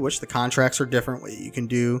Mississippi, which the contracts are different. You can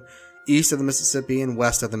do east of the Mississippi and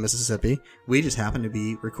west of the Mississippi. We just happen to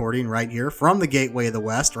be recording right here from the Gateway of the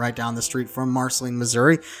West, right down the street from Marceline,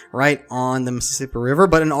 Missouri, right on the Mississippi River.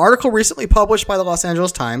 But an article recently published by the Los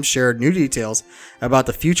Angeles Times shared new details about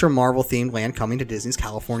the future Marvel-themed land coming to Disney's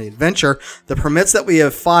California Adventure. The permits that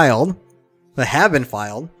have been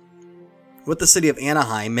filed with the city of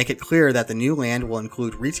Anaheim make it clear that the new land will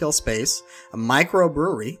include retail space, a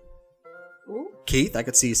microbrewery. Ooh, Keith, I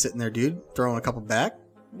could see you sitting there, dude, throwing a couple back.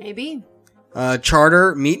 maybe.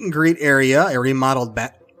 Charter meet and greet area, a remodeled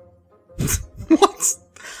what?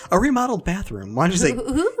 A remodeled bathroom. Why did you say?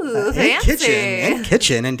 Ooh, and fancy.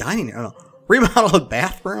 kitchen and dining. Oh, no. Remodeled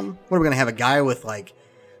bathroom. What are we gonna have a guy with like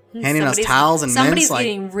handing us towels and Somebody's mints? Like,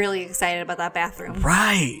 getting really excited about that bathroom.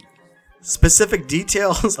 right. Specific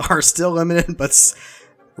details are still limited, but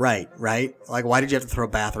right. Like, why did you have to throw a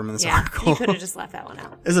bathroom in this Yeah, article? you could have just left that one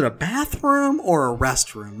out. Is it a bathroom or a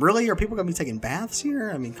restroom? Really? Are people gonna be taking baths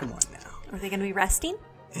here? I mean, come on now. Are they going to be resting?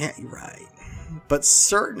 Yeah, you're right. But it's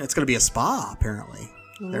going to be a spa, apparently.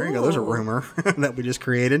 There you go. There's a Ooh. rumor that we just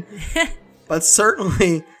created. But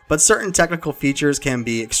certain technical features can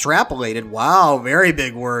be extrapolated. Wow, very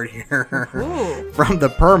big word here. Ooh. From the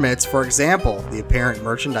permits. For example, the apparent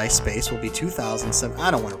merchandise space will be 2,007.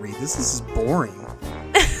 I don't want to read this. This is boring.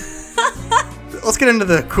 Let's get into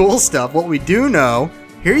the cool stuff. What we do know,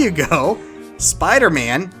 here you go.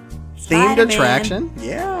 Spider-Man themed Spider-Man. attraction.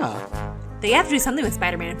 Yeah. They have to do something with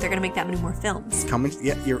Spider-Man if they're going to make that many more films. Coming.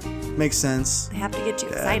 Yeah, makes sense. They have to get you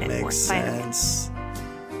That excited for makes Spider-Man. sense.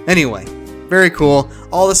 Anyway, very cool.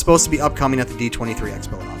 All this is supposed to be upcoming at the D23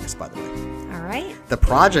 Expo in August, by the way. All right. The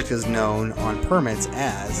project is known on permits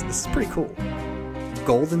as, this is pretty cool,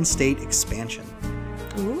 Golden State Expansion.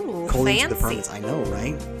 Ooh, According to fancy. the permits, I know,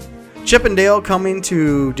 right? Chip and Dale coming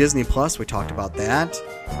to Disney Plus. We talked about that.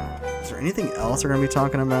 Is there anything else we're going to be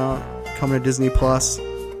talking about coming to Disney Plus?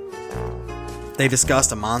 They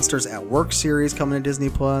discussed a Monsters at Work series coming to Disney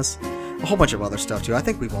Plus. A whole bunch of other stuff too. I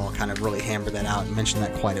think we've all kind of really hammered that out and mentioned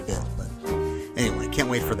that quite a bit. But anyway, can't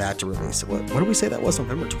wait for that to release. What did we say that was?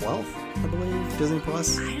 November 12th, I believe, Disney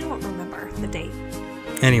Plus? I don't remember the date.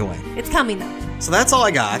 Anyway. It's coming though. So that's all I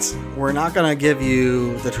got. We're not going to give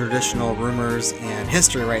you the traditional rumors and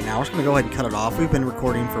history right now. We're just going to go ahead and cut it off. We've been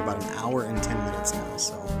recording for about an hour and 10 minutes now.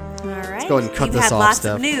 So All right. let's go ahead and cut We've this had off, lots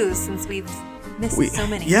Steph. of news since we've missed so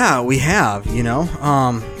many. Yeah, we have,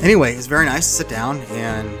 Anyway, it's very nice to sit down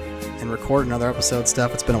and record another episode,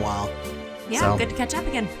 Steph. It's been a while. Yeah, So- good to catch up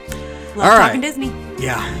again. Love All right. talking Disney.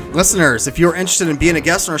 Yeah. Listeners, if you're interested in being a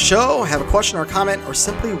guest on our show, have a question or comment, or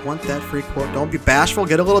simply want that free quote, don't be bashful.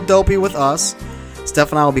 Get a little dopey with us. Steph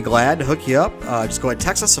and I will be glad to hook you up. Just go ahead and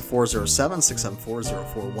text us at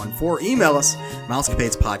 407-674-0414. Email us,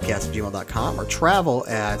 mousecapadespodcast@gmail.com, or travel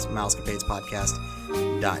at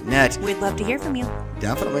mousecapadespodcast.net. We'd love to hear from you.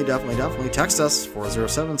 Definitely. Text us,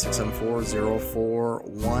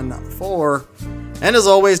 407-674-0414. And as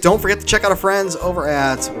always, don't forget to check out our friends over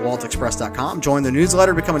at waltexpress.com. Join the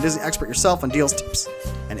newsletter, become a Disney expert yourself on deals, tips,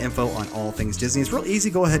 and info on all things Disney. It's real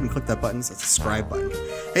easy. Go ahead and click that button. It's a subscribe button.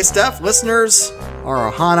 Hey, Steph, listeners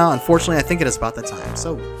are Ohana. Unfortunately, I think it is about that time.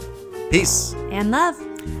 So, peace. And love.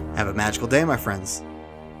 Have a magical day, my friends.